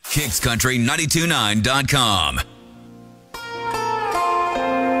good. KicksCountry929.com.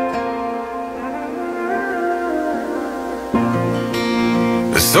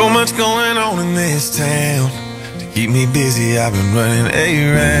 There's so much going on in this town. To keep me busy, I've been running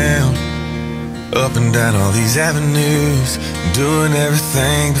around, up and down all these avenues, doing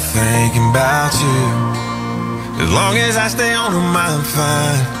everything but thinking about you. As long as I stay on them, I'm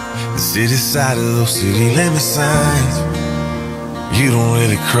fine. The city side of those city limit signs, you don't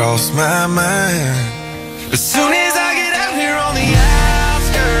really cross my mind. As soon as I get out here on the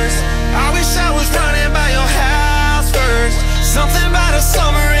outskirts, I wish I was running by your house first. Something about a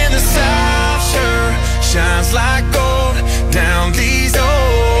summer in the South sure shines like gold down these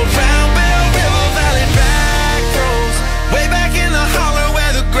old Round Bell River Valley back roads, way back in the holler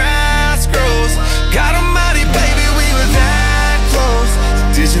where the grass grows. God almighty, baby, we were that close to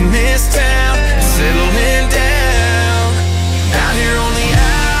ditching this town and settling down out here on the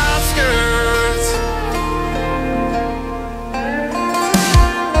outskirts.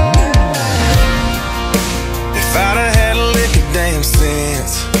 If I'd have had a lick of damn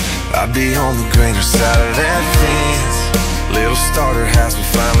sense, I'd be on the greener side of that fence. Little starter house we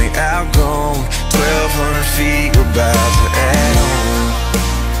finally outgrown, 1,200 feet we're about to add on.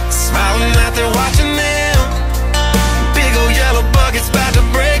 Smiling out there watching them, big old yellow buckets about to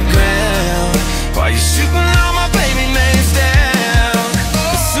break ground, while you're shooting all my baby names down.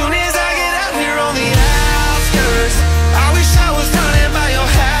 As soon as I get out here on the outskirts, I wish I was running by your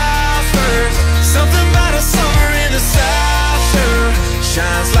house first. Something about a summer in the South sure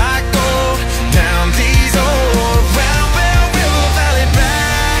shines like gold down these old Round Bell River Valley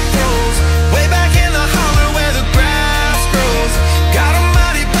back roads, way back in the holler where the grass grows. God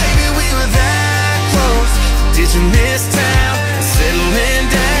almighty, baby, we were that close to ditching this town and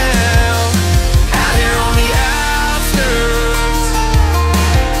settling down out here on the outskirts.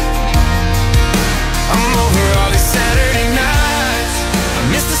 I'm over all these Saturday nights, I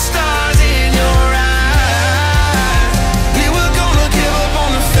miss the stars in your eyes. We were gonna give up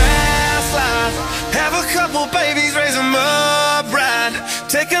on the fast life, have a couple babies, raise them up right,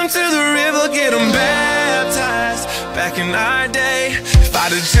 take them to the river, get them baptized. Back in our day, if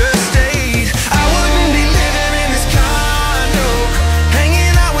I'd have just stayed, I wouldn't be living in this condo,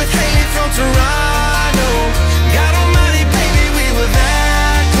 hanging out with Haley from Toronto. God almighty, baby, we were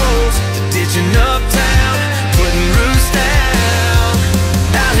that close to ditching uptown, putting roots down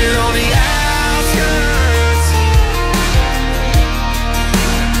out here on the outskirts.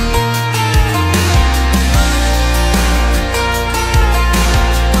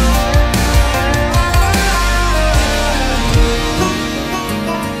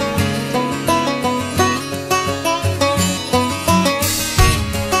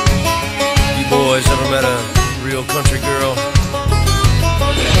 You boys ever met a real country girl?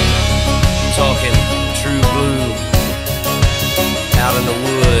 Talking true blue, out in the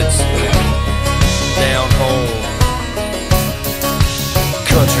woods, down home,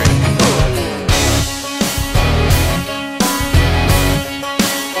 country.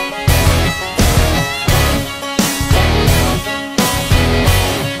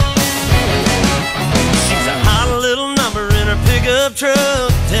 She's a hot little number in her pickup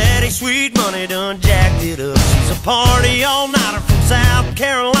truck. Daddy sweet money done jacked it up. She's a party all-nighter from South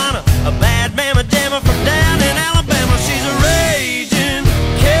Carolina, a bad mamma jamma from down in Alabama. She's a raging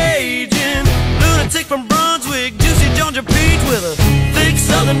Cajun lunatic from Brunswick, juicy Georgia peach with a thick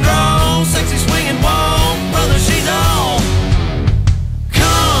southern drawl, sexy swinging walk. Brother, she's all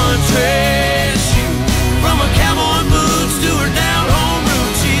country. From her cowboy boots to her down home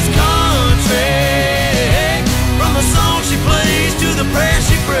roots, she's country. From the song she plays to the prayer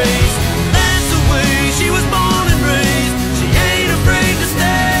she prays, that's the way she was born and raised. She ain't afraid to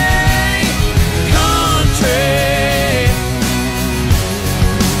stay country.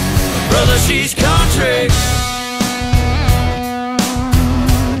 Brother, she's country.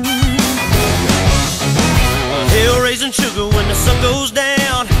 Hill raising sugar when the sun goes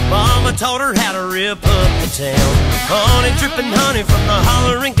down. Mama taught her how to rip up the town. Honey dripping honey from the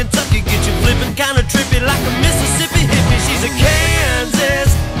holler in Kentucky, get you flipping kinda trippy like a Mississippi hippie. She's a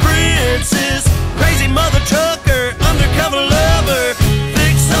Kansas princess, crazy mother trucker, undercover lover,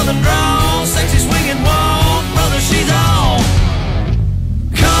 thick southern drawl, sexy swinging walk. Brother, she's all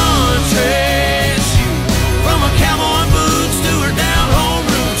country. From her cowboy boots to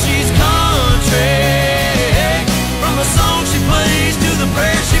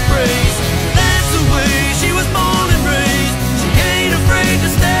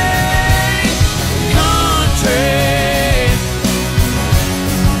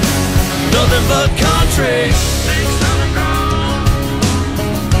nothing but country.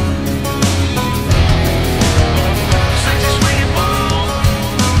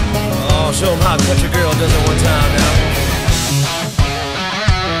 Oh, show them how a country girl does it one time now.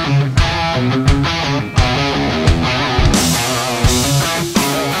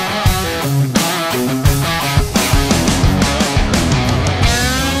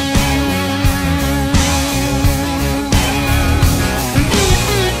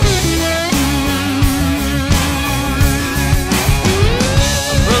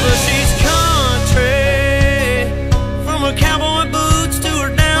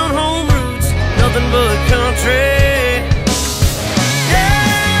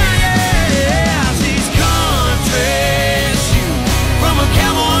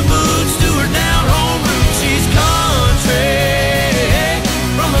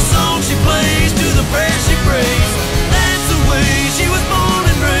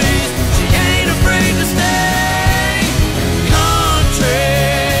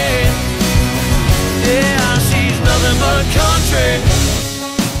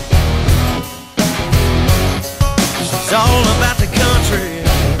 It's all about the country.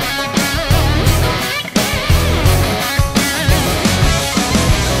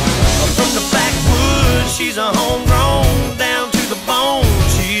 From the backwoods, she's a homegrown, down to the bone,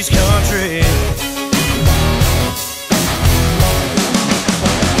 she's country.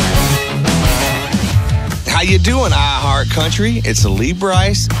 How you doing, iHeart Country? It's Lee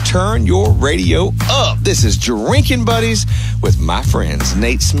Bryce. Turn your radio up. This is Drinking Buddies with my friends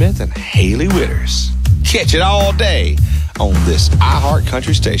Nate Smith and Haley Witters. Catch it all day on this iHeart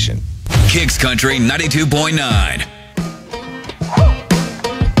Country station. Kicks Country 92.9.